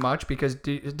Lopez as much because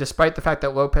despite the fact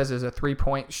that Lopez is a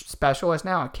three-point specialist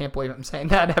now, I can't believe I'm saying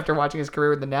that after watching his career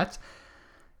with the Nets,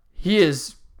 he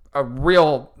is a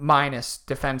real minus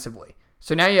defensively.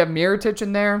 So now you have Mirotic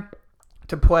in there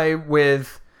to play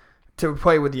with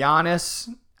Giannis.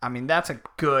 I mean, that's a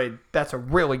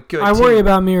really good team. I worry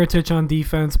about Mirotic on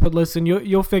defense, but listen,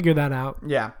 you'll figure that out.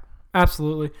 Yeah.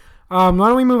 Absolutely. Why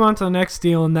don't we move on to the next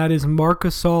deal, and that is Marc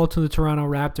Gasol to the Toronto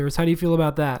Raptors. How do you feel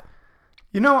about that?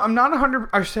 I'm not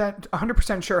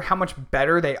 100% sure how much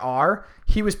better they are.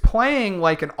 He was playing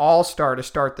like an all-star to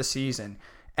start the season,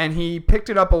 and he picked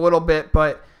it up a little bit,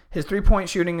 but his three-point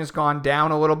shooting has gone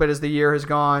down a little bit as the year has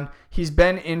gone. He's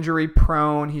been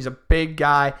injury-prone. He's a big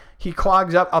guy. He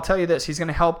clogs up. I'll tell you this. He's going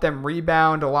to help them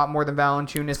rebound a lot more than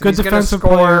Valanciunas. Good defensive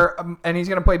player. And he's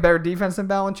going to play better defense than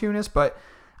Valanciunas, but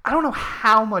I don't know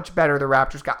how much better the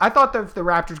Raptors got. I thought that if the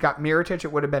Raptors got Mirotic,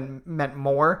 it would have meant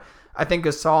more. I think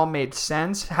Gasol made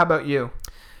sense. How about you?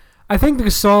 I think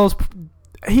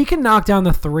he can knock down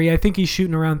the 3. I think he's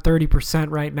shooting around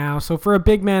 30% right now. So for a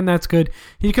big man, that's good.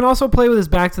 He can also play with his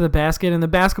back to the basket, and the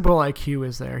basketball IQ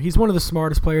is there. He's one of the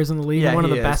smartest players in the league, one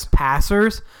of the best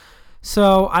passers.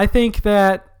 So I think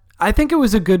it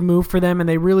was a good move for them, and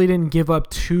they really didn't give up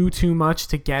too much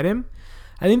to get him.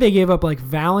 I think they gave up like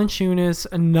Valanciunas,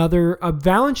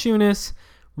 Valanciunas,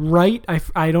 Wright,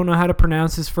 I don't know how to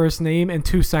pronounce his first name, and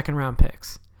 2 second-round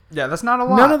picks. Yeah, that's not a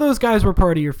lot. None of those guys were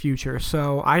part of your future,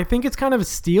 so I think it's kind of a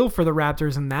steal for the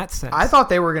Raptors in that sense. I thought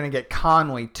they were going to get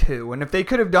Conley, too, and if they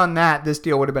could have done that, this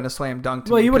deal would have been a slam dunk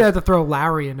to me. Well, you would have to throw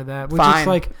Lowry into that. Which fine. Is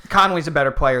like, Conley's a better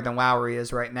player than Lowry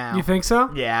is right now. You think so?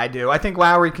 Yeah, I do. I think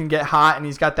Lowry can get hot, and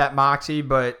he's got that moxie,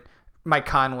 but Mike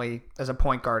Conley as a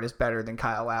point guard is better than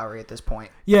Kyle Lowry at this point.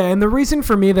 Yeah, and the reason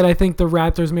for me that I think the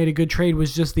Raptors made a good trade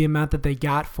was just the amount that they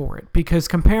got for it. Because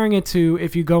comparing it to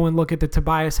if you go and look at the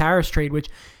Tobias Harris trade, which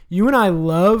you and I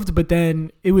loved, but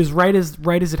then it was right as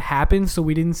it happened, so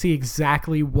we didn't see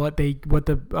exactly what the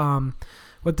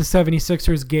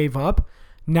 76ers gave up.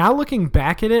 Now looking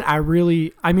back at it, I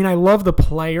love the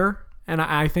player, and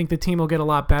I think the team will get a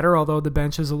lot better, although the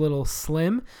bench is a little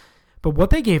slim. But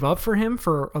what they gave up for him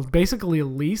for basically a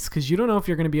lease, because you don't know if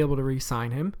you're going to be able to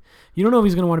re-sign him. You don't know if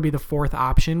he's going to want to be the 4th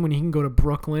option when he can go to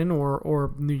Brooklyn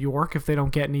or New York if they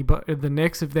don't get anybody, the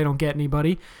Knicks if they don't get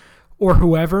anybody, or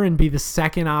whoever, and be the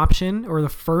 2nd option or the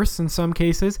 1st in some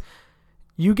cases.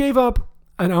 You gave up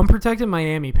an unprotected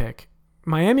Miami pick.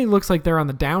 Miami looks like they're on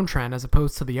the downtrend as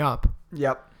opposed to the up.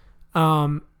 Yep.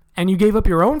 And you gave up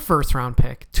your own 1st-round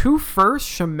pick. 2 firsts,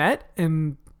 Shamet,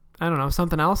 and I don't know,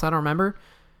 something else. I don't remember.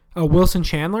 Wilson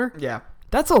Chandler? Yeah.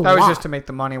 That's a That lot. was just to make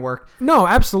the money work. No,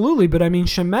 absolutely. But I mean,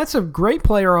 Shamet's a great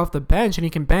player off the bench, and he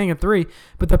can bang a three.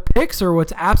 But the picks are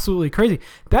what's absolutely crazy.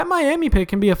 That Miami pick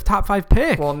can be a top 5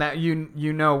 pick. Well, now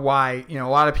you know why. A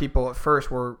lot of people at first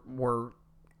were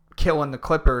killing the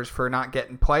Clippers for not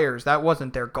getting players. That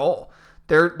wasn't their goal.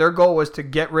 Their goal was to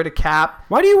get rid of Cap.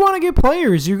 Why do you want to get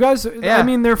players? You guys, Yeah. I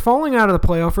mean, they're falling out of the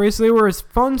playoff race. They were a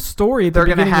fun story at the They're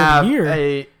going to beginning have of the year.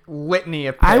 a litany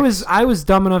of picks. I was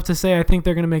dumb enough to say I think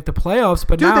they're going to make the playoffs,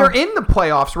 but Dude, now they're in the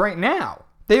playoffs right now.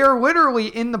 They are literally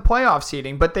in the playoff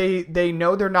seating, but they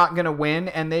know they're not going to win,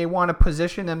 and they want to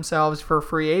position themselves for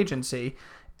free agency,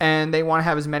 and they want to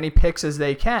have as many picks as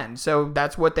they can. So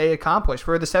that's what they accomplished.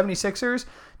 For the 76ers,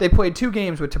 they played 2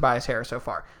 games with Tobias Harris so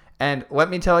far. And let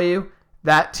me tell you,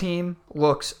 that team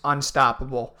looks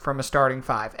unstoppable from a starting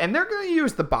 5. And they're going to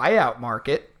use the buyout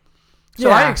market. So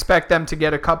Yeah. I expect them to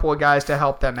get a couple of guys to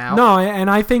help them out. No,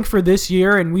 and I think for this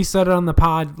year, and we said it on the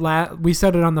pod.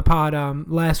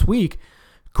 Last week.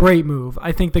 Great move.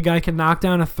 I think the guy can knock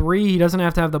down a 3. He doesn't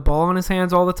have to have the ball in his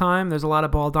hands all the time. There's a lot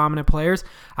of ball dominant players.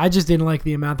 I just didn't like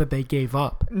the amount that they gave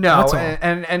up. No, That's all.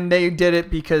 and they did it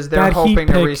because they're That Heat hoping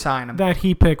to pick- re-sign him. That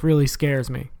Heat pick really scares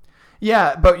me.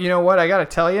 Yeah, but you know what? I got to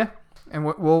tell you, and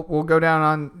we'll go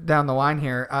down the line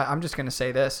here. I'm just going to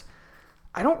say this.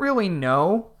 I don't really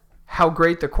know how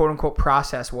great the quote-unquote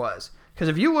process was. Because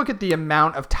if you look at the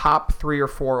amount of top 3 or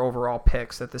 4 overall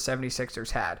picks that the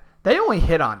 76ers had, they only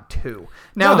hit on 2.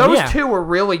 Now, No, those yeah. 2 were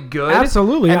really good.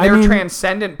 Absolutely. And I they're mean-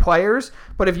 transcendent players.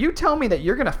 But if you tell me that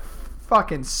you're going to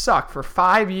fucking suck for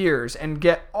 5 years and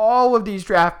get all of these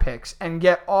draft picks and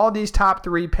get all these top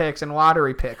 3 picks and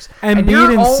lottery picks, and Embiid you're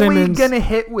and only Simmons- going to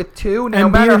hit with 2, no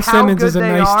And matter Embiid and how Simmons good is a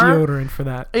they nice are. deodorant for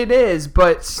that. It is,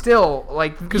 but still,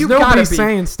 like, you nobody's gotta be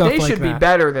saying stuff They like should be that.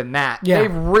 better than that. Yeah. They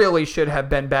really should have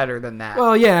been better than that.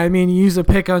 Well, yeah, I mean, you use a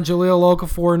pick on Jahlil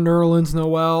Okafor, Nerlens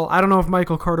Noel. I don't know if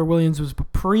Michael Carter-Williams was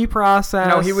pre-processed.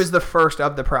 no, he was the first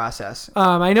of the process.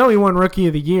 I know he won Rookie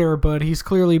of the Year, but he's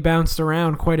clearly bounced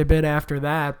around quite a bit after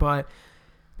that. But,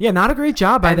 yeah, not a great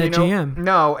job by And that you know- GM.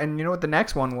 No, and you know what the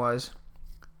next one was?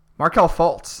 Markelle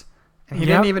Fultz. And he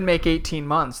Yep. didn't even make 18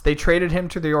 months. They traded him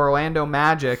to the Orlando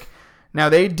Magic. Now,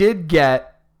 they did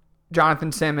get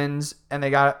Jonathan Simmons, and they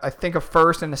got, I think, a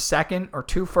first and a second, or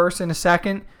 2 firsts and a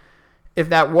second. If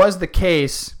that was the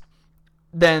case,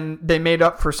 then they made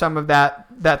up for some of that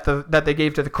they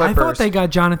gave to the I Clippers. thought they got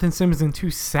Jonathan Simmons in 2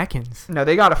 seconds. No,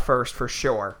 they got a first for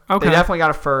sure. Okay. They definitely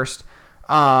got a first.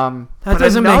 That But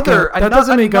doesn't make up- that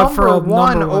doesn't make up for a number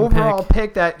one number one overall pick.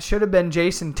 pick that should have been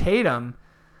Jason Tatum.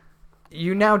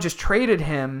 You now just traded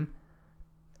him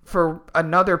for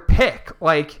another pick,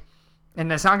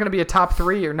 and it's not going to be a top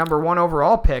 3 or number 1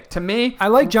 overall pick. To me, I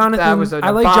like Jonathan. That was an I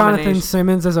like Jonathan abomination.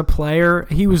 Simmons as a player.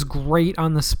 He was great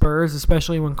on the Spurs,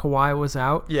 especially when Kawhi was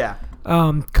out. Yeah,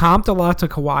 Comped a lot to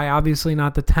Kawhi. Obviously,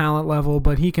 not the talent level,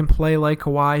 but he can play like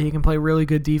Kawhi. He can play really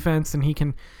good defense, and he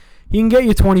can get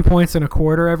you 20 points in a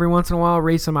quarter every once in a while.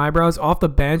 Raise some eyebrows off the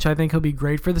bench. I think he'll be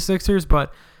great for the Sixers.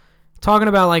 But talking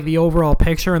about like the overall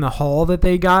picture and the haul that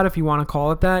they got, if you want to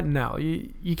call it that, no,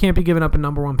 you can't be giving up a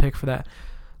number 1 pick for that.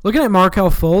 Looking at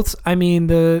Markelle Fultz, I mean,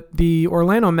 the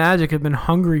Orlando Magic have been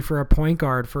hungry for a point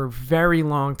guard for a very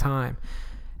long time.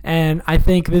 And I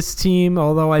think this team,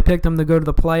 although I picked them to go to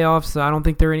the playoffs, I don't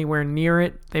think they're anywhere near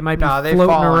it. They might be they've floating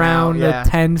fallen around out, yeah. the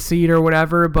 10 seed or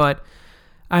whatever. But,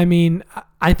 I mean,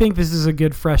 I think this is a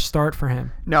good fresh start for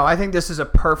him. no, I think this is a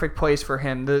perfect place for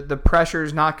him. The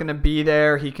pressure's not going to be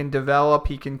there. He can develop.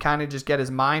 He can kind of just get his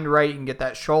mind right and get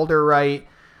that shoulder right.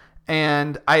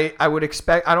 And I would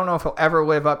expect, I don't know if he'll ever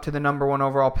live up to the number 1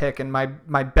 overall pick, and my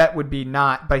bet would be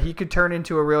not, but he could turn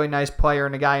into a really nice player,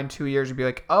 and a guy in 2 years would be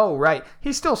like, oh, right,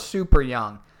 he's still super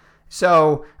young.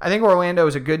 So I think Orlando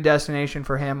is a good destination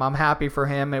for him. I'm happy for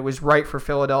him. It was right for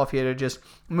Philadelphia to just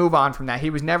move on from that. He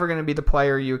was never going to be the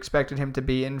player you expected him to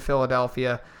be in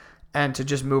Philadelphia, and to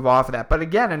just move off of that. But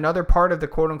again, another part of the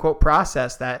quote-unquote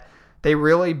process that they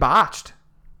really botched.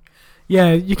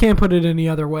 Yeah, you can't put it any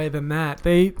other way than that.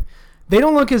 They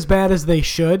don't look as bad as they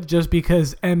should just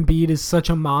because Embiid is such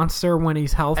a monster when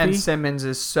he's healthy. And Simmons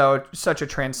is such a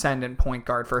transcendent point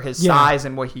guard for his Yeah. size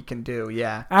and what he can do.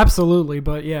 Yeah. Absolutely,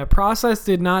 but yeah, process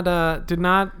did not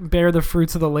bear the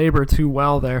fruits of the labor too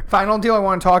well there. Final deal I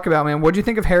want to talk about, man. What do you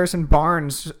think of Harrison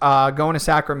Barnes going to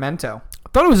Sacramento? I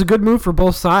thought it was a good move for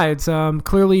both sides.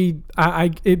 Clearly,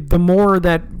 the more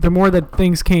that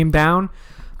things came down,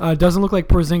 doesn't look like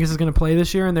Porzingis is going to play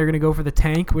this year, and they're going to go for the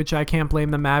tank, which I can't blame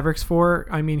the Mavericks for.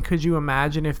 I mean, could you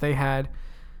imagine if they had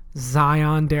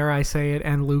Zion, dare I say it,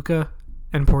 and Luka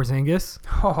and Porzingis?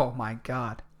 Oh my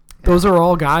God. Those are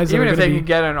all guys. Even that are if they gonna could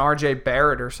get an RJ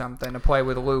Barrett or something to play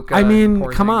with Luka. I mean,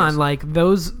 and come Porzingis. on, like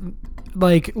those.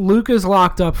 like Luka's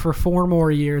locked up for 4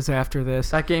 more years after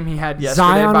this. That game he had yesterday,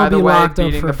 Zion by will the be way, locked up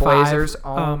beating for the 5. Blazers.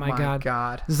 Oh my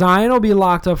God. Zion will be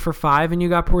locked up for 5, and you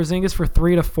got Porzingis for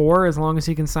 3 to 4 as long as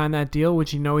he can sign that deal,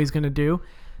 which you know he's going to do.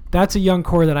 That's a young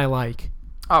core that I like.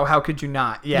 Oh, how could you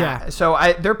not? Yeah. So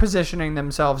they're positioning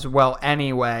themselves well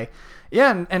anyway.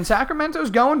 Yeah, and Sacramento's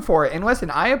going for it. And listen,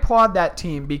 I applaud that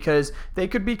team because they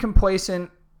could be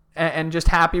complacent and just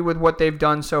happy with what they've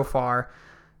done so far.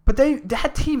 But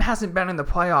that team hasn't been in the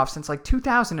playoffs since like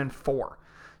 2004.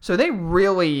 So they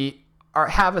really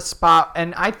have a spot,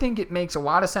 and I think it makes a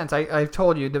lot of sense. I've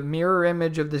told you, the mirror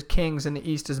image of the Kings in the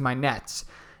East is my Nets.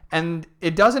 And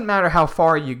it doesn't matter how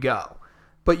far you go.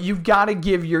 But you've got to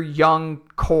give your young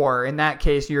core, in that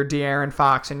case, your De'Aaron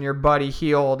Fox and your Buddy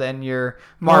Hield and your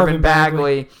Marvin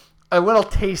Bagley, a little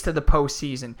taste of the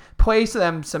postseason. Play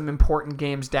them some important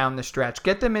games down the stretch.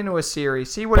 Get them into a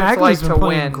series. See what Bagley's it's like to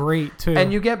win. Great too.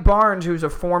 And you get Barnes, who's a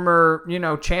former,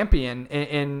 champion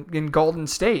in Golden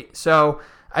State. So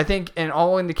I think in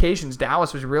all indications,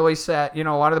 Dallas was really sad. A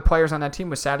lot of the players on that team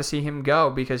was sad to see him go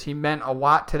because he meant a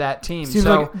lot to that team.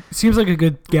 Seems like a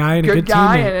good guy and a good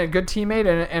guy teammate. and a good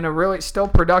teammate and a really still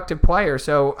productive player.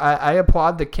 So I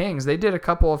applaud the Kings. They did a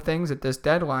couple of things at this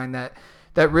deadline that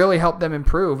really helped them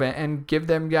improve and give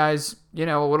them guys, a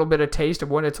little bit of taste of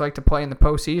what it's like to play in the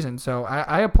postseason. So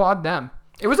I applaud them.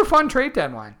 It was a fun trade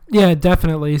deadline. Yeah,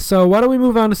 definitely. So why don't we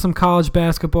move on to some college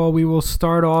basketball? We will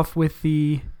start off with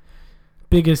the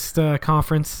biggest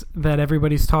conference that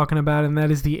everybody's talking about, and that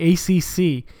is the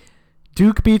ACC.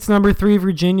 Duke beats number 3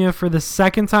 Virginia for the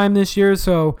second time this year,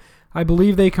 so I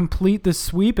believe they complete the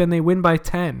sweep and they win by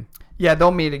 10. Yeah,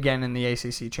 they'll meet again in the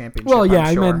ACC championship. Well, yeah,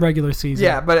 I'm sure. I meant regular season.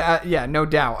 Yeah, but no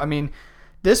doubt. I mean,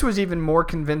 this was even more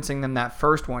convincing than that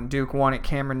first one. Duke won at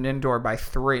Cameron Indoor by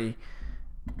 3.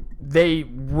 They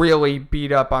really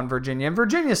beat up on Virginia. And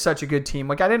Virginia's such a good team.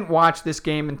 Like, I didn't watch this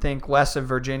game and think less of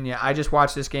Virginia. I just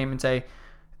watched this game and say,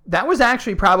 that was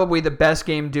actually probably the best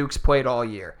game Duke's played all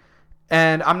year.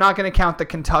 And I'm not going to count the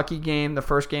Kentucky game, the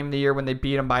first game of the year when they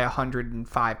beat them by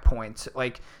 105 points.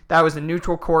 Like, that was a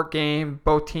neutral court game.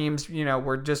 Both teams,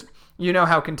 were just,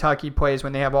 how Kentucky plays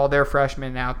when they have all their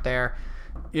freshmen out there,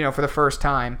 for the first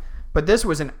time. But this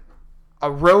was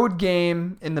a road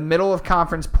game in the middle of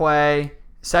conference play,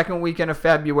 second weekend of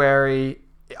February,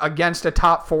 against a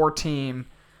top 4 team.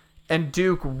 And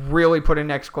Duke really put an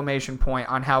exclamation point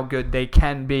on how good they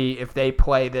can be if they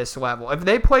play this level. If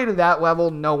they play to that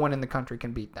level, no one in the country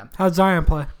can beat them. How'd Zion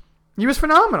play? He was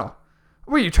phenomenal.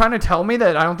 Were you trying to tell me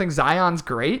that I don't think Zion's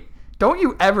great? Don't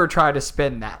you ever try to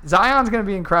spin that. Zion's going to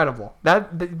be incredible.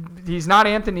 He's not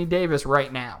Anthony Davis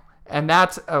right now. And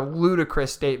that's a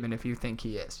ludicrous statement if you think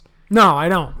he is. No, I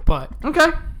don't, but... Okay.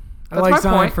 I like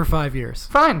Zion for 5 years.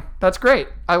 Fine. That's great.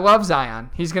 I love Zion.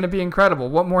 He's going to be incredible.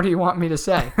 What more do you want me to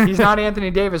say? He's not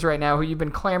Anthony Davis right now, who you've been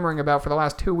clamoring about for the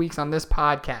last 2 weeks on this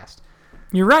podcast.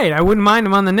 You're right. I wouldn't mind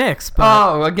him on the Knicks. But...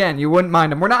 Oh, again, you wouldn't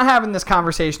mind him. We're not having this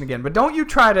conversation again, but don't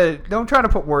try to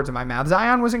put words in my mouth.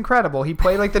 Zion was incredible. He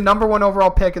played like the number 1 overall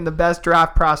pick and the best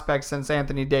draft prospect since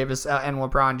Anthony Davis and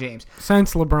LeBron James.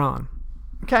 Since LeBron.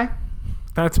 Okay.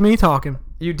 That's me talking.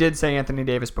 You did say Anthony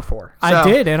Davis before. So. I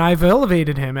did, and I've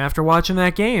elevated him after watching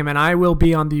that game, and I will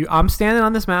be I'm standing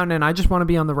on this mountain, and I just want to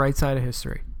be on the right side of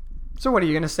history. So what are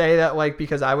you going to say that, like,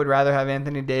 because I would rather have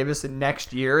Anthony Davis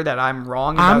next year that I'm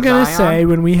wrong about I'm going to Zion? say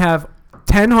when we have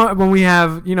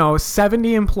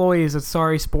 70 employees at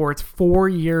Sorry Sports 4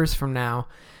 years from now,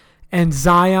 and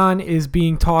Zion is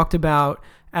being talked about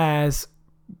as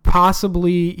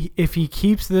possibly, if he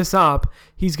keeps this up,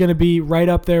 he's going to be right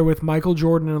up there with Michael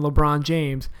Jordan and LeBron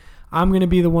James. I'm going to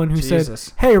be the one who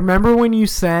says, hey, remember when you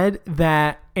said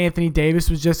that Anthony Davis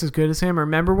was just as good as him?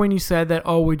 Remember when you said that,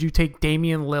 would you take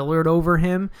Damian Lillard over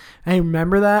him? Hey,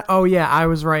 remember that? Oh, yeah, I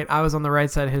was right. I was on the right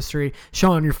side of history.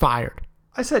 Sean, you're fired.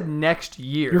 I said next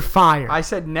year. You're fired. I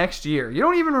said next year. You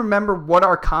don't even remember what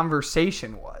our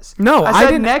conversation was. No, I said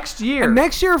didn't. Next year. And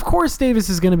next year, of course, Davis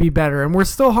is going to be better, and we're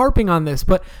still harping on this.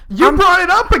 But you brought it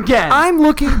up again. I'm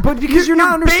looking, but because you're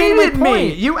not understanding my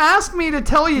point. You asked me to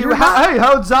tell you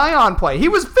how'd Zion play. He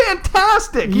was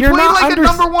fantastic. He played like a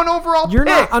number 1 overall pick. You're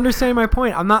not understanding my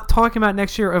point. I'm not talking about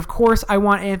next year. Of course, I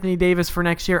want Anthony Davis for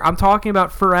next year. I'm talking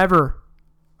about forever.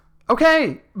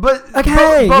 Okay, but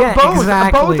exactly.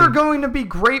 Both are going to be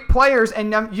great players,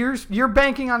 and you're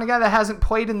banking on a guy that hasn't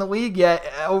played in the league yet.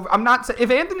 I'm not.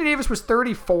 If Anthony Davis was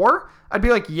 34, I'd be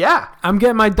like, yeah. I'm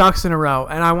getting my ducks in a row,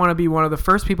 and I want to be one of the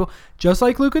first people, just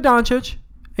like Luka Doncic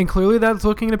And clearly that's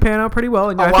looking to pan out pretty well.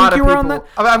 And I lot think of you were people. on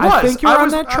that. I think you were on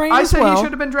that train I as said well. he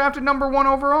should have been drafted number 1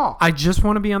 overall. I just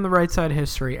want to be on the right side of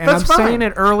history, and That's I'm fine. saying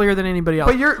it earlier than anybody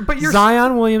else. But you're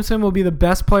Zion Williamson will be the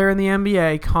best player in the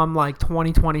NBA come like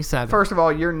 2027. First of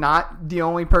all, you're not the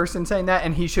only person saying that,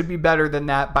 and he should be better than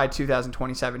that by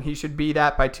 2027. He should be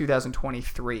that by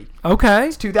 2023. Okay.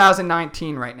 It's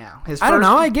 2019 right now. I don't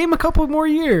know. I gave him a couple more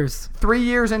years. 3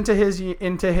 years into his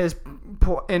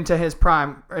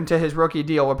prime, into his rookie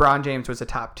deal, LeBron James was a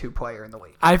top 2 player in the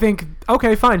league. I think,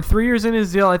 okay, fine. 3 years in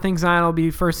his deal, I think Zion will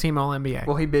be first team All-NBA.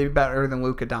 Will he be better than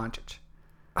Luka Doncic?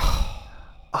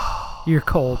 You're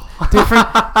cold.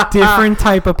 Different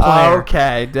type of player.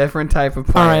 Okay, different type of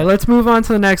player. All right, let's move on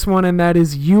to the next one, and that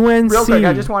is UNC. Real quick,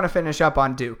 I just want to finish up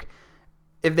on Duke.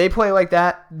 If they play like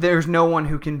that, there's no one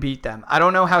who can beat them. I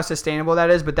don't know how sustainable that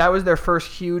is, but that was their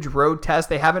first huge road test.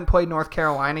 They haven't played North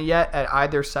Carolina yet at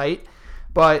either site,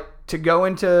 but to go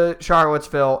into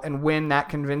Charlottesville and win that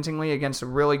convincingly against a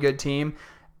really good team,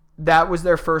 that was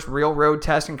their first real road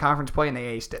test in conference play, and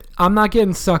they aced it. I'm not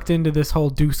getting sucked into this whole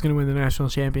Duke's going to win the national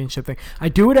championship thing. I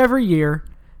do it every year,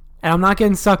 and I'm not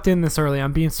getting sucked in this early.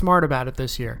 I'm being smart about it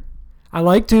this year. I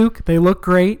like Duke. They look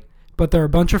great, but they're a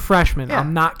bunch of freshmen. Yeah.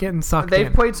 I'm not getting sucked in.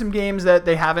 They've played some games that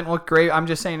they haven't looked great. I'm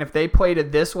just saying if they played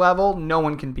at this level, no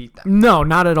one can beat them. No,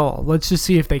 not at all. Let's just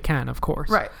see if they can, of course.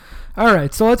 Right. All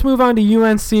right, so let's move on to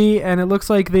UNC, and it looks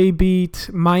like they beat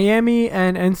Miami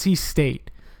and NC State.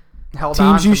 Held Teams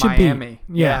on to you should beat. Miami.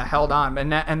 Yeah. Held on.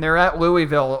 And they're at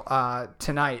Louisville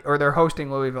tonight, or they're hosting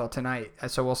Louisville tonight.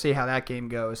 So we'll see how that game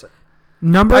goes.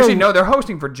 Actually, no, they're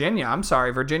hosting Virginia. I'm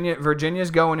sorry,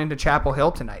 Virginia's going into Chapel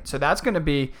Hill tonight. So that's going to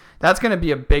be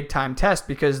a big time test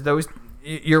because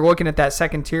you're looking at that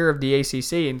second tier of the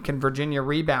ACC, and can Virginia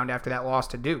rebound after that loss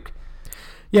to Duke?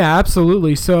 Yeah,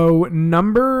 absolutely. So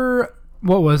number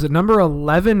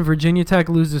 11, Virginia Tech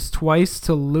loses twice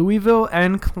to Louisville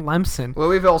and Clemson.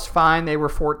 Louisville's fine. They were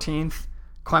 14th.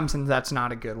 Clemson, that's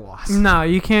not a good loss. No,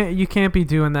 you can't be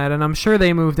doing that, and I'm sure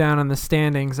they moved down in the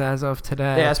standings as of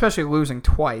today. Yeah, especially losing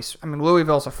twice. I mean,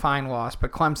 Louisville's a fine loss,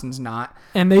 but Clemson's not.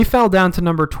 And they fell down to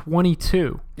number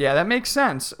 22. Yeah, that makes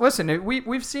sense. Listen,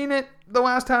 we've seen it the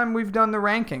last time we've done the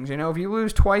rankings. You know, if you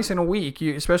lose twice in a week,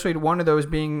 especially one of those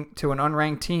being to an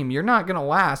unranked team, you're not going to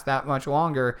last that much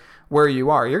longer where you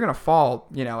are. You're going to fall,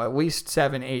 at least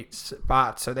 7-8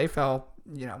 spots. So they fell,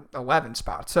 11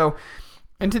 spots. So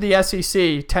into the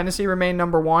SEC, Tennessee remained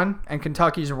number 1, and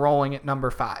Kentucky's rolling at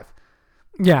number 5.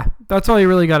 Yeah, that's all you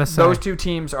really got to say. Those two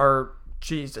teams are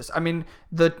Jesus. I mean,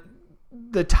 the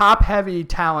top-heavy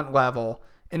talent level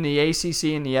in the ACC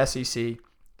and the SEC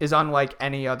is unlike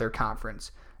any other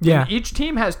conference. Yeah. And each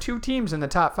team has 2 teams in the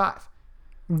top 5.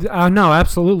 No,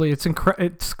 absolutely.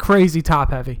 It's crazy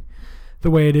top-heavy the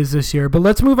way it is this year. But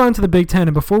let's move on to the Big Ten.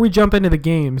 And before we jump into the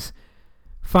games,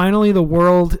 finally the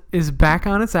world is back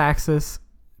on its axis.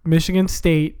 Michigan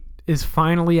State is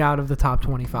finally out of the top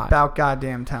 25. About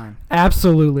goddamn time.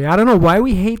 Absolutely. I don't know why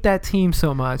we hate that team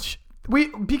so much.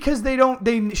 Because they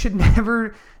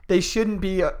shouldn't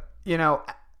be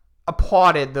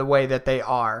applauded the way that they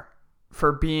are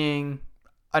for being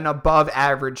an above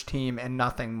average team and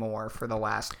nothing more for the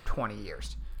last 20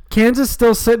 years. Kansas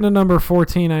still sitting at number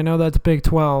 14. I know that's Big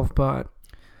 12, but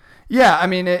yeah, I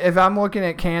mean, if I'm looking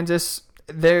at Kansas,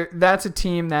 that's a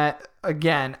team that,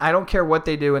 again, I don't care what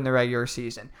they do in the regular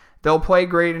season. They'll play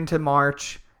great into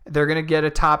March. They're going to get a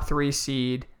top 3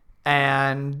 seed,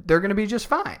 and they're going to be just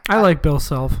fine. I like Bill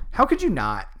Self. How could you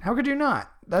not?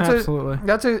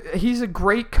 Absolutely. He's a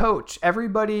great coach.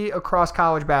 Everybody across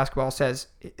college basketball says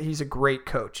he's a great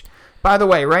coach. By the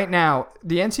way, right now,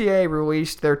 the NCAA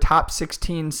released their top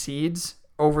 16 seeds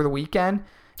over the weekend.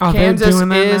 Oh, Kansas is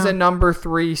now a number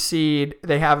 3 seed.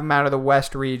 They have them out of the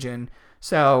West region.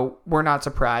 So we're not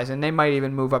surprised. And they might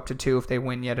even move up to 2 if they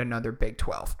win yet another Big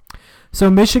 12. So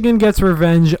Michigan gets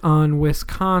revenge on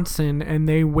Wisconsin, and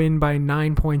they win by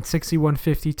 9 points,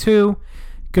 61-52.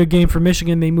 Good game for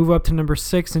Michigan. They move up to number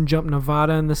 6 and jump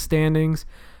Nevada in the standings.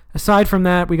 Aside from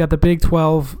that, we got the Big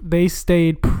 12. They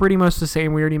stayed pretty much the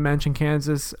same. We already mentioned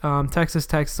Kansas. Texas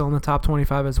Tech still in the top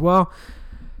 25 as well.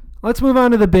 Let's move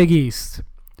on to the Big East.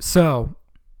 So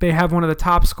they have one of the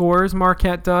top scorers,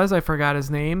 Marquette does. I forgot his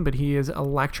name, but he is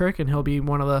electric, and he'll be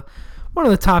one of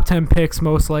the top 10 picks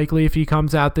most likely if he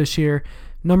comes out this year.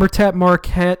 Number 10,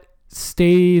 Marquette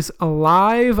stays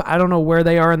alive. I don't know where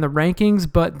they are in the rankings,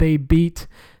 but they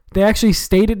actually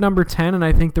stayed at number 10, and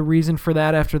I think the reason for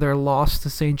that after their loss to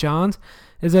St. John's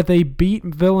is that they beat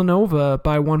Villanova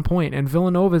by 1 point, and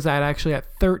Villanova's actually at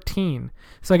 13.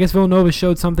 So I guess Villanova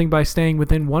showed something by staying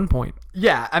within 1 point.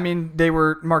 Yeah, I mean, they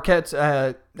were Marquette's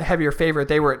heavier favorite.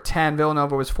 They were at 10.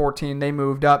 Villanova was 14. They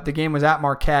moved up. The game was at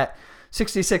Marquette.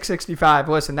 66-65.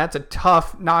 Listen, that's a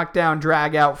tough knockdown,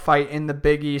 drag-out fight in the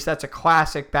Big East. That's a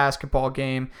classic basketball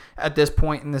game at this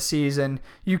point in the season.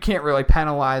 You can't really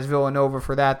penalize Villanova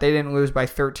for that. They didn't lose by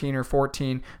 13 or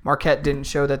 14. Marquette didn't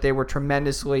show that they were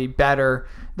tremendously better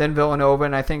than Villanova,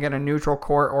 and I think in a neutral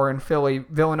court or in Philly,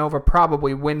 Villanova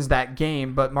probably wins that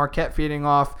game. But Marquette feeding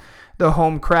off the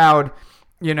home crowd,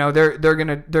 you know, they're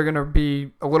gonna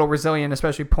be a little resilient,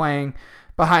 especially playing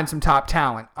behind some top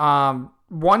talent.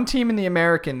 One team in the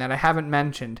American that I haven't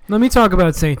mentioned. Let me talk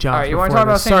about St. John's. All right, you want to talk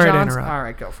about St. Sorry John's? to interrupt. All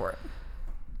right, go for it.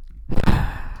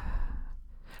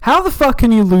 How the fuck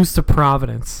can you lose to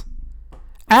Providence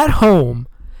at home,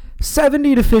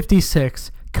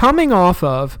 70-56, coming off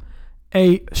of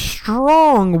a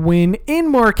strong win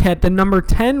in Marquette, the number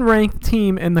 10 ranked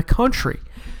team in the country?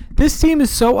 This team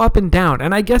is so up and down,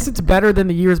 and I guess it's better than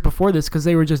the years before this because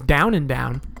they were just down and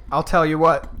down. I'll tell you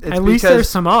what. At least there's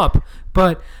some up,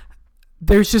 but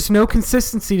there's just no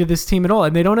consistency to this team at all,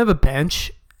 and they don't have a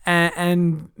bench,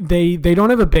 and they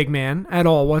don't have a big man at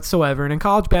all whatsoever. And in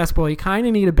college basketball, you kind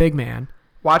of need a big man.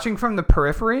 Watching from the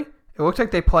periphery, it looks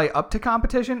like they play up to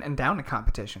competition and down to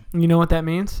competition. You know what that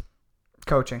means?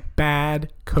 Coaching.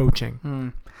 Bad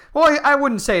coaching. Well, I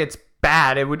wouldn't say it's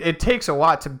bad. It takes a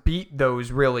lot to beat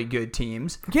those really good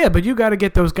teams. Yeah, but you got to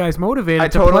get those guys motivated I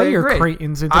to totally play your agree.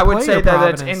 Creighton's and to I would play say your that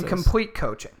it's Providences. incomplete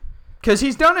coaching. Because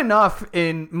he's done enough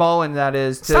in Mullen, that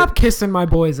is. To, Stop kissing my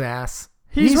boy's ass.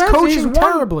 He's coaching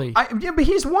terribly. But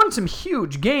he's won some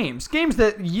huge games. Games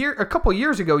that a couple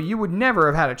years ago you would never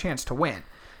have had a chance to win.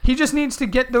 He just needs to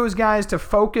get those guys to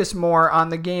focus more on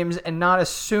the games and not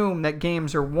assume that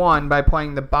games are won by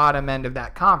playing the bottom end of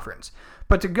that conference.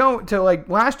 But to go to, like,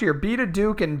 last year, beat a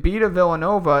Duke and beat a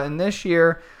Villanova, and this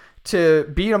year to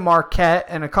beat a Marquette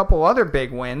and a couple other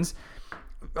big wins,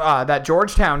 that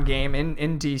Georgetown game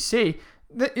in D.C.,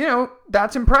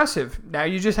 that's impressive. Now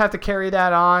you just have to carry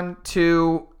that on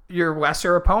to your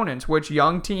lesser opponents, which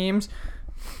young teams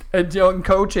and young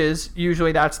coaches,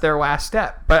 usually that's their last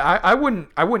step. But I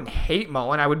wouldn't hate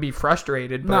Mullen. I would be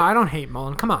frustrated. But, No, I don't hate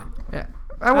Mullen. Come on. Yeah,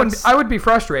 I would be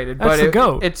frustrated. That's but the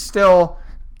GOAT. It's still,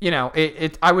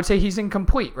 I would say he's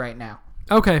incomplete right now.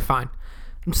 Okay, fine.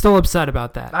 I'm still upset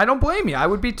about that. I don't blame you. I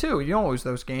would be too. You don't lose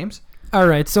those games. All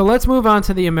right, so let's move on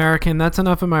to the American. That's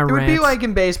enough of my rant. It would be like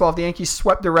in baseball if the Yankees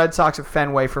swept the Red Sox at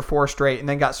Fenway for 4 straight and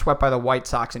then got swept by the White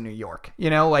Sox in New York.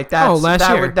 Last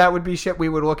year. That would be shit. We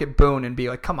would look at Boone and be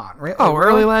like, come on. Really?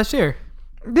 Early last year.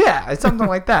 Yeah, it's something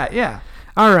like that. Yeah.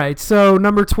 All right, so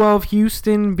number 12,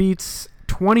 Houston beats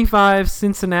 25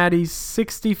 Cincinnati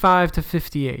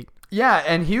 65-58. Yeah,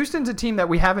 and Houston's a team that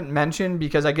we haven't mentioned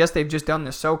because I guess they've just done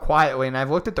this so quietly, and I've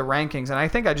looked at the rankings, and I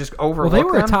think I just overlooked them.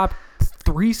 Well, they were a top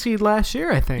 3 seed last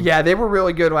year, I think. Yeah, they were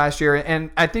really good last year,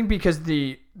 and I think because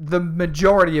the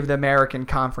majority of the American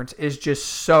Conference is just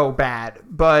so bad,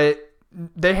 but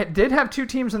they did have 2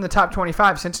 teams in the top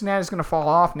 25. Cincinnati's going to fall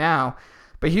off now,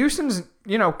 but Houston's,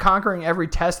 conquering every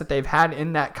test that they've had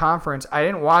in that conference. I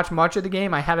didn't watch much of the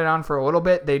game. I had it on for a little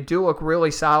bit. They do look really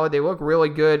solid. They look really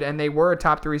good, and they were a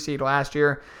top 3 seed last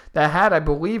year that had, I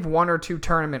believe, 1 or 2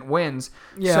 tournament wins.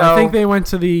 Yeah, so, I think they went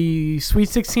to the Sweet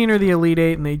 16 or the Elite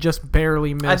 8, and they just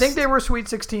barely missed. I think they were a Sweet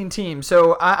 16 team.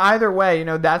 So either way,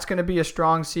 that's going to be a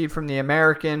strong seed from the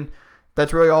American.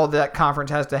 That's really all that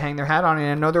conference has to hang their hat on. In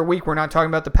another week, we're not talking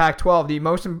about the Pac-12. The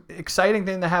most exciting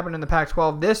thing that happened in the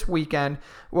Pac-12 this weekend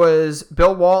was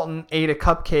Bill Walton ate a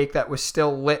cupcake that was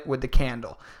still lit with the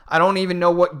candle. I don't even know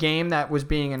what game that was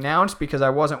being announced because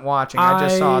I wasn't watching. I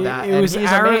just saw that. It was he's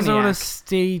Arizona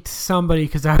State somebody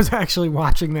because I was actually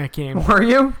watching that game. Were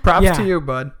you? Props Yeah. to you,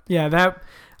 bud. Yeah,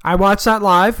 I watched that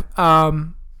live.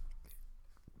 Bill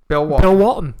Walton. Bill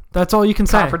Walton. That's all you can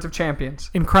say. Conference of Champions.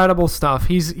 Incredible stuff.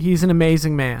 He's an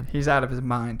amazing man. He's out of his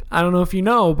mind. I don't know if you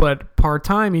know, but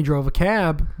part-time he drove a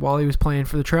cab while he was playing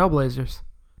for the Trailblazers.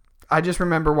 I just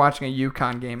remember watching a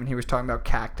UConn game and he was talking about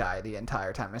cacti the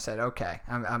entire time. I said, "Okay,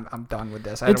 I'm done with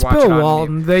this." I had It's to watch Bill it on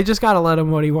Walton. mute. They just gotta let him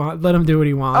do what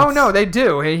he wants. Oh no, they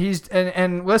do. He's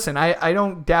and listen, I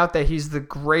don't doubt that he's the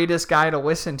greatest guy to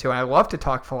listen to. I love to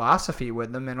talk philosophy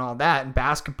with him and all that and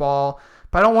basketball,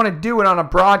 but I don't want to do it on a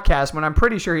broadcast when I'm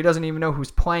pretty sure he doesn't even know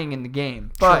who's playing in the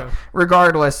game. But True.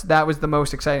 regardless, that was the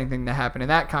most exciting thing that happened in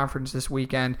that conference this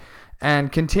weekend.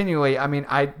 And continually,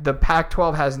 the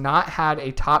Pac-12 has not had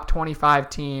a top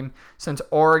 25 team since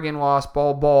Oregon lost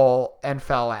Bol and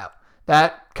fell out.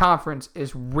 That conference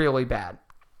is really bad.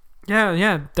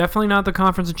 Yeah, definitely not the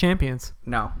Conference of Champions.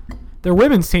 No. Their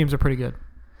women's teams are pretty good.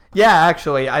 Yeah,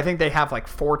 actually, I think they have like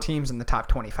 4 teams in the top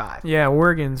 25. Yeah,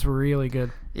 Oregon's really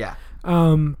good. Yeah.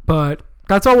 But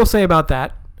that's all we'll say about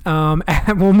that.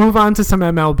 And we'll move on to some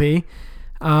MLB.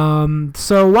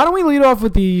 So why don't we lead off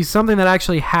with something that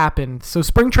actually happened? So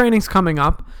spring training's coming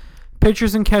up.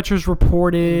 Pitchers and catchers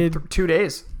reported 2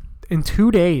 days. In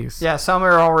 2 days. Yeah, some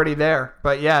are already there.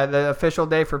 But yeah, the official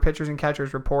day for pitchers and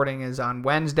catchers reporting is on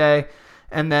Wednesday.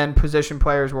 And then position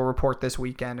players will report this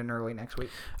weekend and early next week.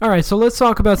 All right, so let's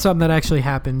talk about something that actually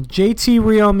happened. JT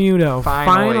Realmuto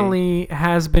finally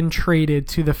has been traded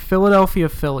to the Philadelphia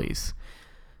Phillies.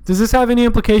 Does this have any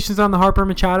implications on the Harper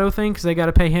Machado thing? Because they got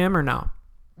to pay him or no?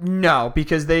 No,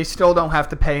 because they still don't have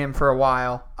to pay him for a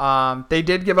while. They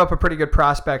did give up a pretty good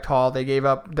prospect haul. They gave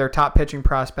up their top pitching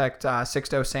prospect,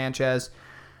 Sixto Sanchez,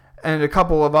 and a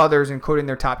couple of others, including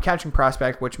their top catching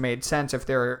prospect, which made sense if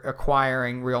they're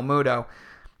acquiring Realmuto.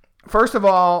 First of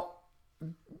all,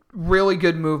 really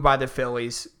good move by the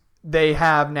Phillies. They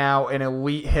have now an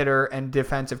elite hitter and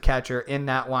defensive catcher in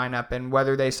that lineup, and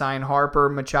whether they sign Harper,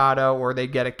 Machado, or they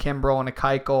get a Kimbrel and a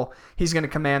Keuchel, he's going to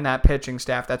command that pitching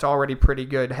staff. That's already pretty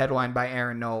good, headlined by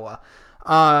Aaron Nola.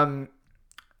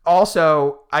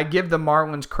 Also, I give the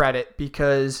Marlins credit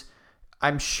because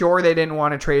I'm sure they didn't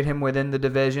want to trade him within the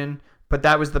division, but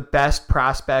that was the best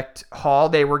prospect haul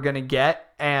they were going to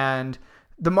get. And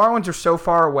the Marlins are so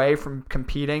far away from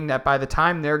competing that by the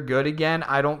time they're good again,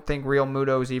 I don't think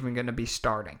Realmuto is even going to be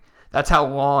starting. That's how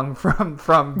long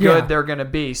from good they're going to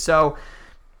be. So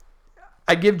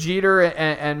I give Jeter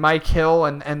and Mike Hill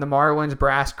and the Marlins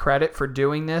brass credit for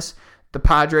doing this. The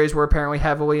Padres were apparently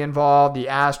heavily involved. The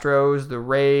Astros, the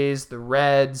Rays, the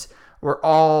Reds were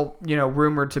all,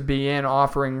 rumored to be in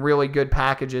offering really good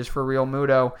packages for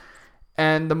Realmuto.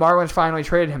 And the Marlins finally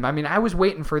traded him. I mean, I was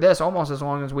waiting for this almost as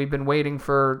long as we've been waiting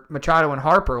for Machado and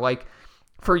Harper, like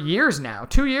for years now,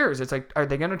 2 years. It's like, are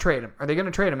they going to trade him? Are they going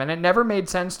to trade him? And it never made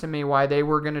sense to me why they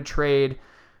were going to trade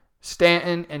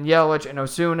Stanton and Yelich and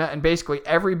Ozuna and basically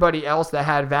everybody else that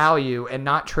had value and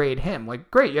not trade him. Like,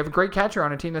 great, you have a great catcher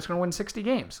on a team that's going to win 60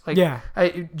 games. Like, yeah.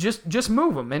 Just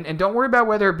move him and don't worry about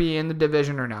whether it be in the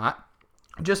division or not.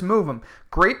 Just move them.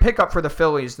 Great pickup for the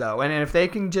Phillies, though. And if they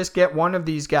can just get one of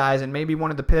these guys and maybe one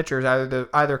of the pitchers,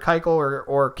 either Keuchel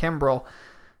or Kimbrel,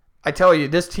 I tell you,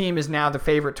 this team is now the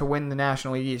favorite to win the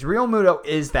National League East. Realmuto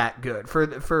is that good.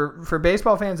 For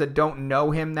baseball fans that don't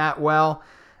know him that well,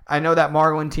 I know that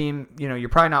Marlin team, you're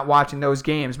probably not watching those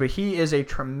games, but he is a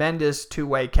tremendous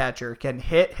two-way catcher. Can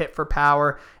hit for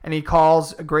power, and he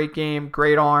calls a great game,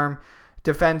 great arm,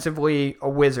 defensively a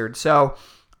wizard. So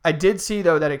I did see,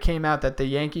 though, that it came out that the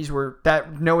Yankees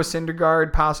that Noah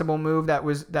Syndergaard possible move that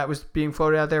was being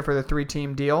floated out there for the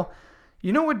 3-team deal.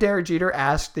 You know what Derek Jeter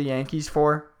asked the Yankees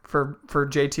for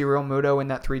JT Realmuto in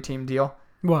that 3-team deal?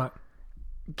 What?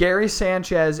 Gary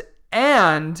Sanchez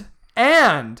and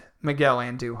Miguel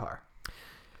Andujar.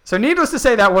 So needless to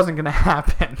say, that wasn't going to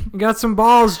happen. You got some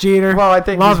balls, Jeter. Well, I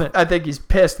think he's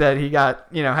pissed that he got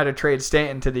had to trade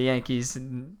Stanton to the Yankees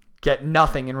and get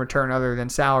nothing in return other than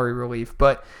salary relief.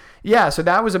 But yeah, so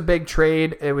that was a big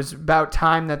trade. It was about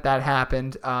time that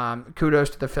happened.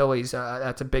 Kudos to the Phillies.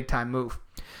 That's a big time move.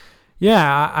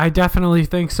 Yeah, I definitely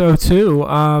think so too.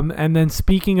 And then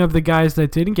speaking of the guys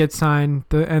that didn't get signed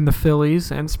and the Phillies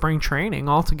and spring training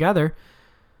altogether,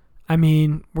 I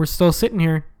mean, we're still sitting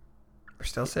here.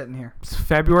 It's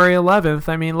February 11th.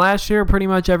 I mean, last year pretty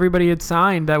much everybody had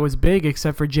signed that was big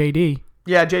except for JD.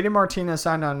 Yeah, JD Martinez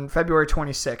signed on February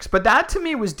 26th. But that to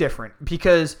me was different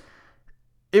because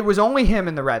it was only him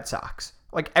and the Red Sox.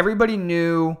 Like, everybody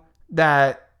knew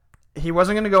that he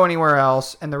wasn't going to go anywhere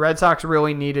else, and the Red Sox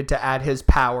really needed to add his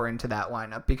power into that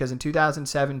lineup because in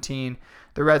 2017,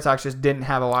 the Red Sox just didn't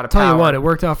have a lot of power. Tell you what, it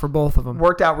worked out for both of them.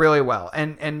 Worked out really well.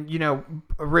 And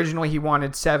originally he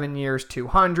wanted 7 years,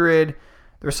 $200.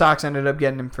 The Sox ended up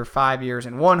getting him for 5 years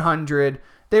and $100.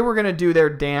 They were going to do their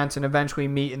dance and eventually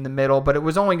meet in the middle, but it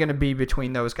was only going to be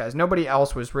between those guys. Nobody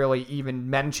else was really even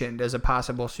mentioned as a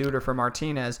possible suitor for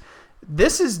Martinez.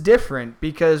 This is different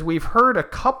because we've heard a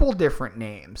couple different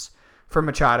names for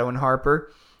Machado and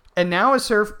Harper, and now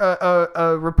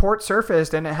a report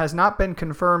surfaced, and it has not been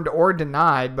confirmed or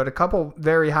denied, but a couple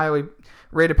very highly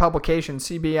rated publications,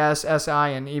 CBS,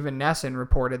 SI, and even NESN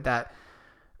reported that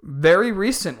very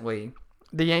recently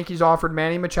the Yankees offered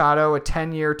Manny Machado a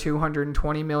 10-year,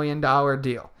 $220 million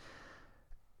deal.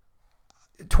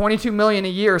 $22 million a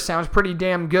year sounds pretty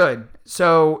damn good.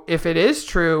 So if it is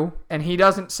true and he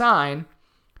doesn't sign,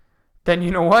 then you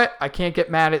know what? I can't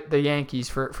get mad at the Yankees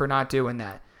for not doing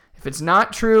that. If it's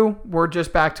not true, we're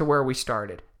just back to where we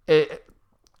started. I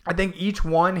think each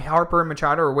one, Harper and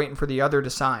Machado, are waiting for the other to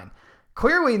sign.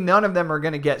 Clearly, none of them are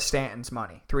going to get Stanton's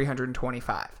money,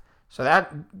 $325. So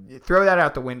throw that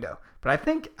out the window. But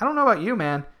I don't know about you,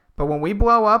 man, but when we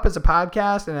blow up as a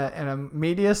podcast and a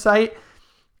media site,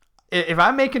 if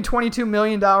I'm making $22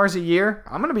 million a year,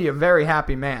 I'm going to be a very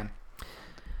happy man.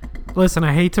 Listen,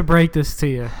 I hate to break this to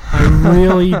you. I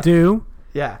really do.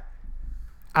 Yeah.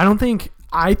 I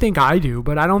think I do,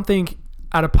 but I don't think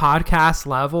at a podcast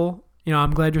level,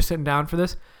 I'm glad you're sitting down for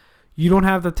this. You don't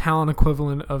have the talent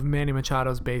equivalent of Manny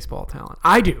Machado's baseball talent.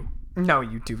 I do. No,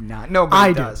 you do not.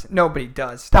 Nobody does. Nobody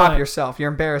does. Stop yourself. You're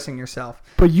embarrassing yourself.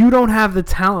 But you don't have the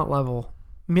talent level.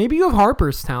 Maybe you have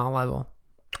Harper's talent level.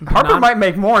 Harper might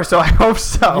make more, so I hope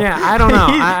so. Yeah, I don't know.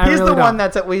 He's really the one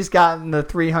that's at least gotten the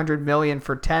 $300 million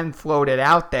for 10 floated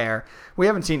out there. We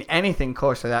haven't seen anything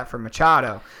close to that for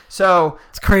Machado. So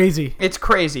it's crazy. It's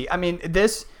crazy. I mean,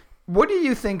 what do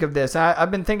you think of this?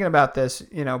 I've been thinking about this,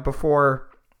 before.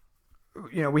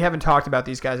 We haven't talked about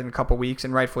these guys in a couple weeks,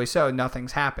 and rightfully so.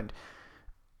 Nothing's happened.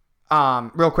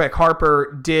 Real quick,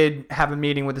 Harper did have a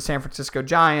meeting with the San Francisco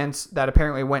Giants that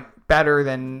apparently went better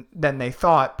than they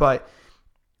thought, but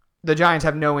the Giants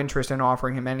have no interest in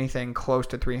offering him anything close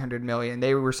to $300 million.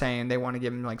 They were saying they want to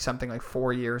give him something like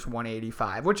 4 years,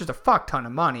 $185, which is a fuck ton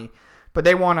of money, but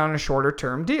they want on a shorter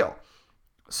term deal.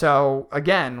 So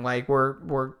again,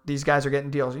 these guys are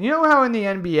getting deals. You know how in the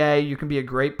NBA you can be a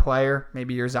great player?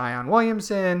 Maybe you're Zion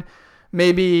Williamson,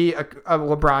 maybe a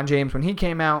LeBron James when he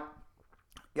came out.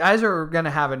 Guys are going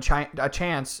to have a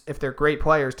chance, if they're great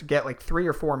players, to get 3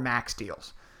 or 4 max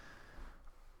deals.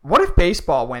 What if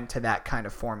baseball went to that kind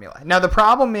of formula? Now, the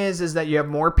problem is that you have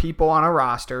more people on a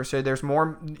roster, so there's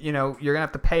more, you're going to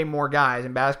have to pay more guys.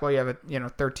 In basketball, you have a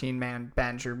 13-man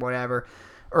bench or whatever,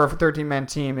 or a 13-man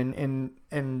team.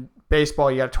 In baseball,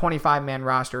 you got a 25-man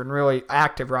roster and really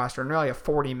active roster and really a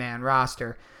 40-man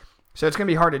roster. So it's going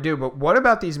to be hard to do. But what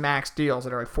about these max deals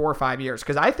that are 4 or 5 years?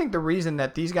 Because I think the reason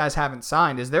that these guys haven't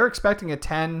signed is they're expecting a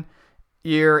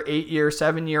 10-year, 8-year,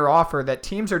 7-year offer that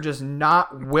teams are just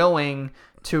not willing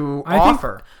to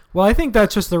offer. I think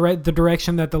that's just the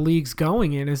direction that the league's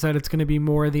going in, is that it's going to be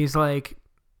more of these,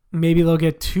 maybe they'll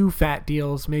get 2 fat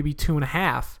deals, maybe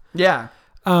 2.5. Yeah.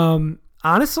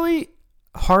 Honestly,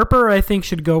 Harper, I think,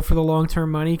 should go for the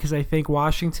long-term money, because I think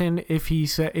Washington, if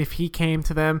he came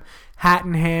to them hat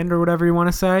in hand or whatever you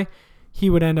want to say,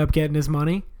 he would end up getting his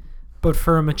money. But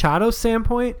for a Machado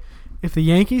standpoint, if the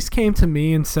Yankees came to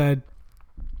me and said,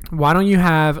 why don't you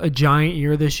have a giant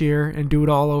year this year and do it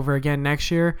all over again next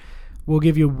year? We'll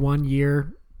give you 1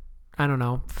 year, I don't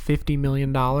know, $50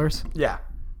 million. Yeah.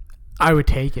 I would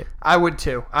take it. I would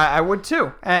too. I would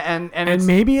too. And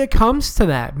maybe it comes to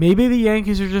that. Maybe the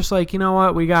Yankees are just like, you know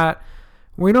what? We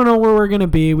don't know where we're going to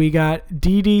be. We got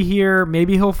Didi here.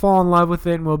 Maybe he'll fall in love with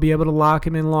it and we'll be able to lock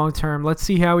him in long term. Let's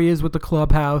see how he is with the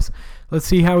clubhouse. Let's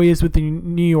see how he is with the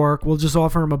New York. We'll just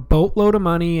offer him a boatload of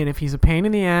money. And if he's a pain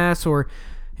in the ass or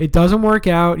it doesn't work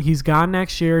out, he's gone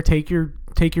next year. Take your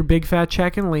big fat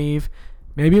check and leave.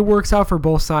 Maybe it works out for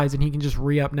both sides and he can just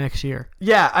re-up next year.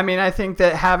 Yeah, I mean, I think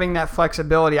that having that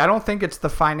flexibility, I don't think it's the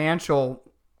financial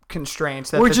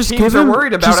constraints that the teams are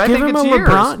worried about. I think it's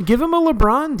years. Give him a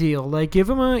LeBron deal. Give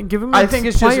him a I think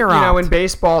it's just, opt. in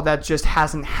baseball, that just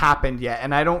hasn't happened yet.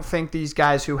 And I don't think these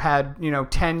guys who had,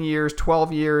 10 years,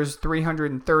 12 years,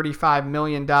 $335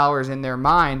 million in their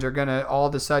minds are going to all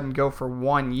of a sudden go for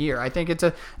 1 year. I think it's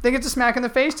a smack in the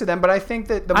face to them, but I think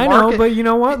that the market... I know, but you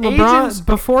know what?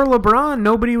 Before LeBron,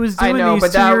 nobody was doing these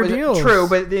 2-year deals. True,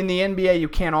 but in the NBA, you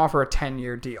can't offer a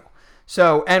 10-year deal.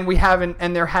 So, and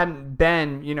there hadn't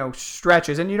been,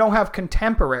 stretches, and you don't have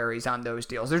contemporaries on those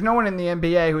deals. There's no one in the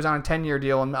NBA who's on a 10-year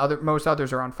deal, and most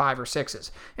others are on 5 or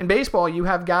 6s. In baseball, you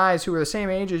have guys who are the same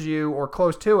age as you or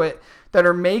close to it that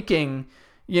are making,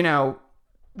 you have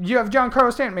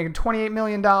Giancarlo Stanton making $28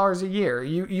 million a year.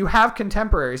 You have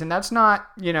contemporaries, and that's not,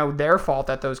 their fault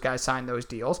that those guys signed those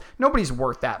deals. Nobody's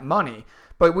worth that money.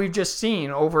 But we've just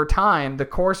seen over time, the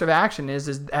course of action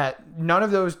is that none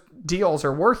of those deals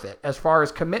are worth it as far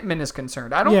as commitment is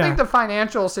concerned. I don't think the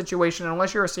financial situation,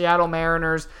 unless you're a Seattle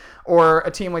Mariners or a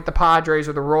team like the Padres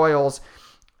or the Royals,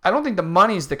 I don't think the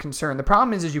money's the concern. The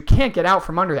problem is you can't get out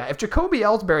from under that. If Jacoby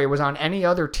Ellsbury was on any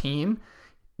other team,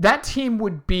 that team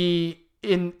would be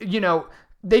in,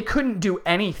 they couldn't do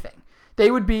anything.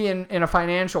 They would be in a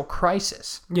financial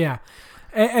crisis. Yeah.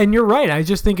 And you're right. I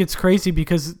just think it's crazy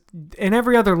because in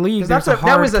every other league, there's a hard cap.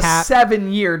 That was a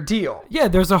 7-year deal. Yeah,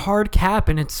 there's a hard cap,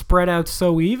 and it's spread out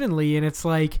so evenly. And it's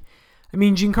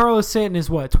Giancarlo Stanton is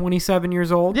 27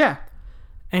 years old? Yeah.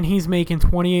 And he's making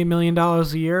 $28 million a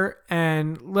year.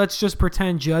 And let's just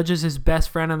pretend Judge is his best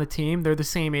friend on the team. They're the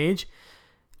same age.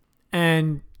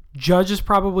 And Judge is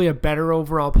probably a better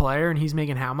overall player, and he's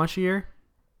making how much a year?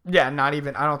 Yeah, not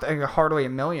even. I don't think hardly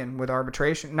 $1 million with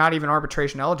arbitration. Not even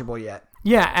arbitration eligible yet.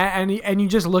 Yeah, and you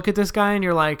just look at this guy and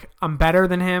you're like, I'm better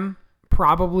than him.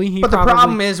 Probably. But the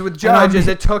problem is with Judge is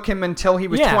it took him until he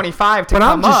was 25 to come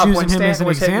up. But I'm just using him Stanton as an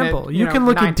example. You can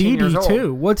look at Didi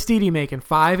too. What's Didi making?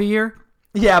 $5 a year?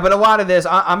 Yeah, but a lot of this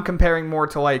I'm comparing more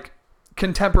to like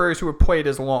contemporaries who have played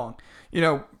as long.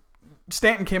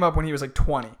 Stanton came up when he was like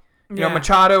 20.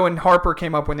 Machado and Harper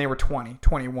came up when they were 20,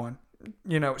 21.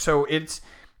 So it's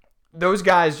those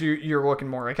guys you're looking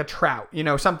more like a Trout,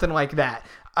 something like that.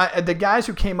 The guys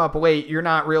who came up late, you're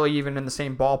not really even in the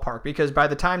same ballpark because by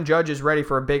the time Judge is ready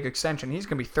for a big extension, he's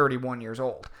going to be 31 years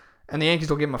old. And the Yankees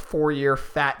will give him a 4-year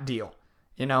fat deal,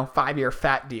 5-year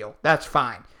fat deal. That's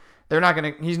fine. They're not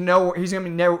going to, he's going to be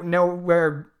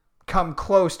nowhere come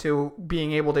close to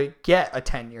being able to get a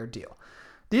 10-year deal.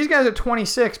 These guys at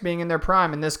 26 being in their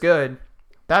prime and this good,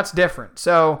 that's different.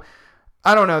 So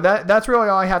I don't know. That's really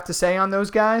all I have to say on those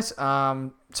guys.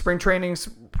 Spring training's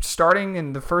starting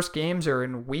and the first games are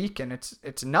in a week and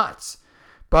it's nuts.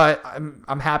 But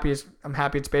I'm happy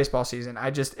it's baseball season.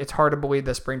 It's hard to believe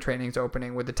the spring training's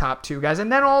opening with the top 2 guys.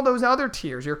 And then all those other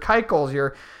tiers, your Keuchels,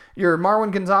 your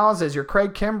Marwin Gonzalez's, your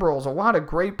Craig Kimbrel's, a lot of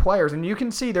great players. And you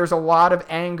can see there's a lot of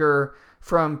anger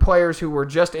from players who were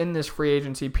just in this free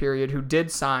agency period who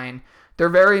did sign. They're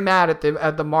very mad at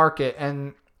the market,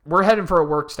 and we're heading for a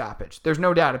work stoppage. There's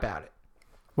no doubt about it.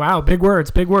 Wow, big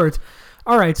words.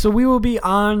 All right, so we will be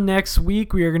on next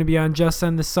week. We are going to be on Just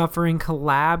End the Suffering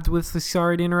collabed with the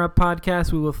Sorry to Interrupt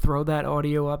podcast. We will throw that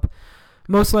audio up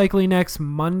most likely next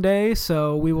Monday,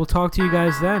 so we will talk to you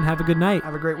guys then. Have a good night.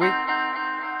 Have a great week.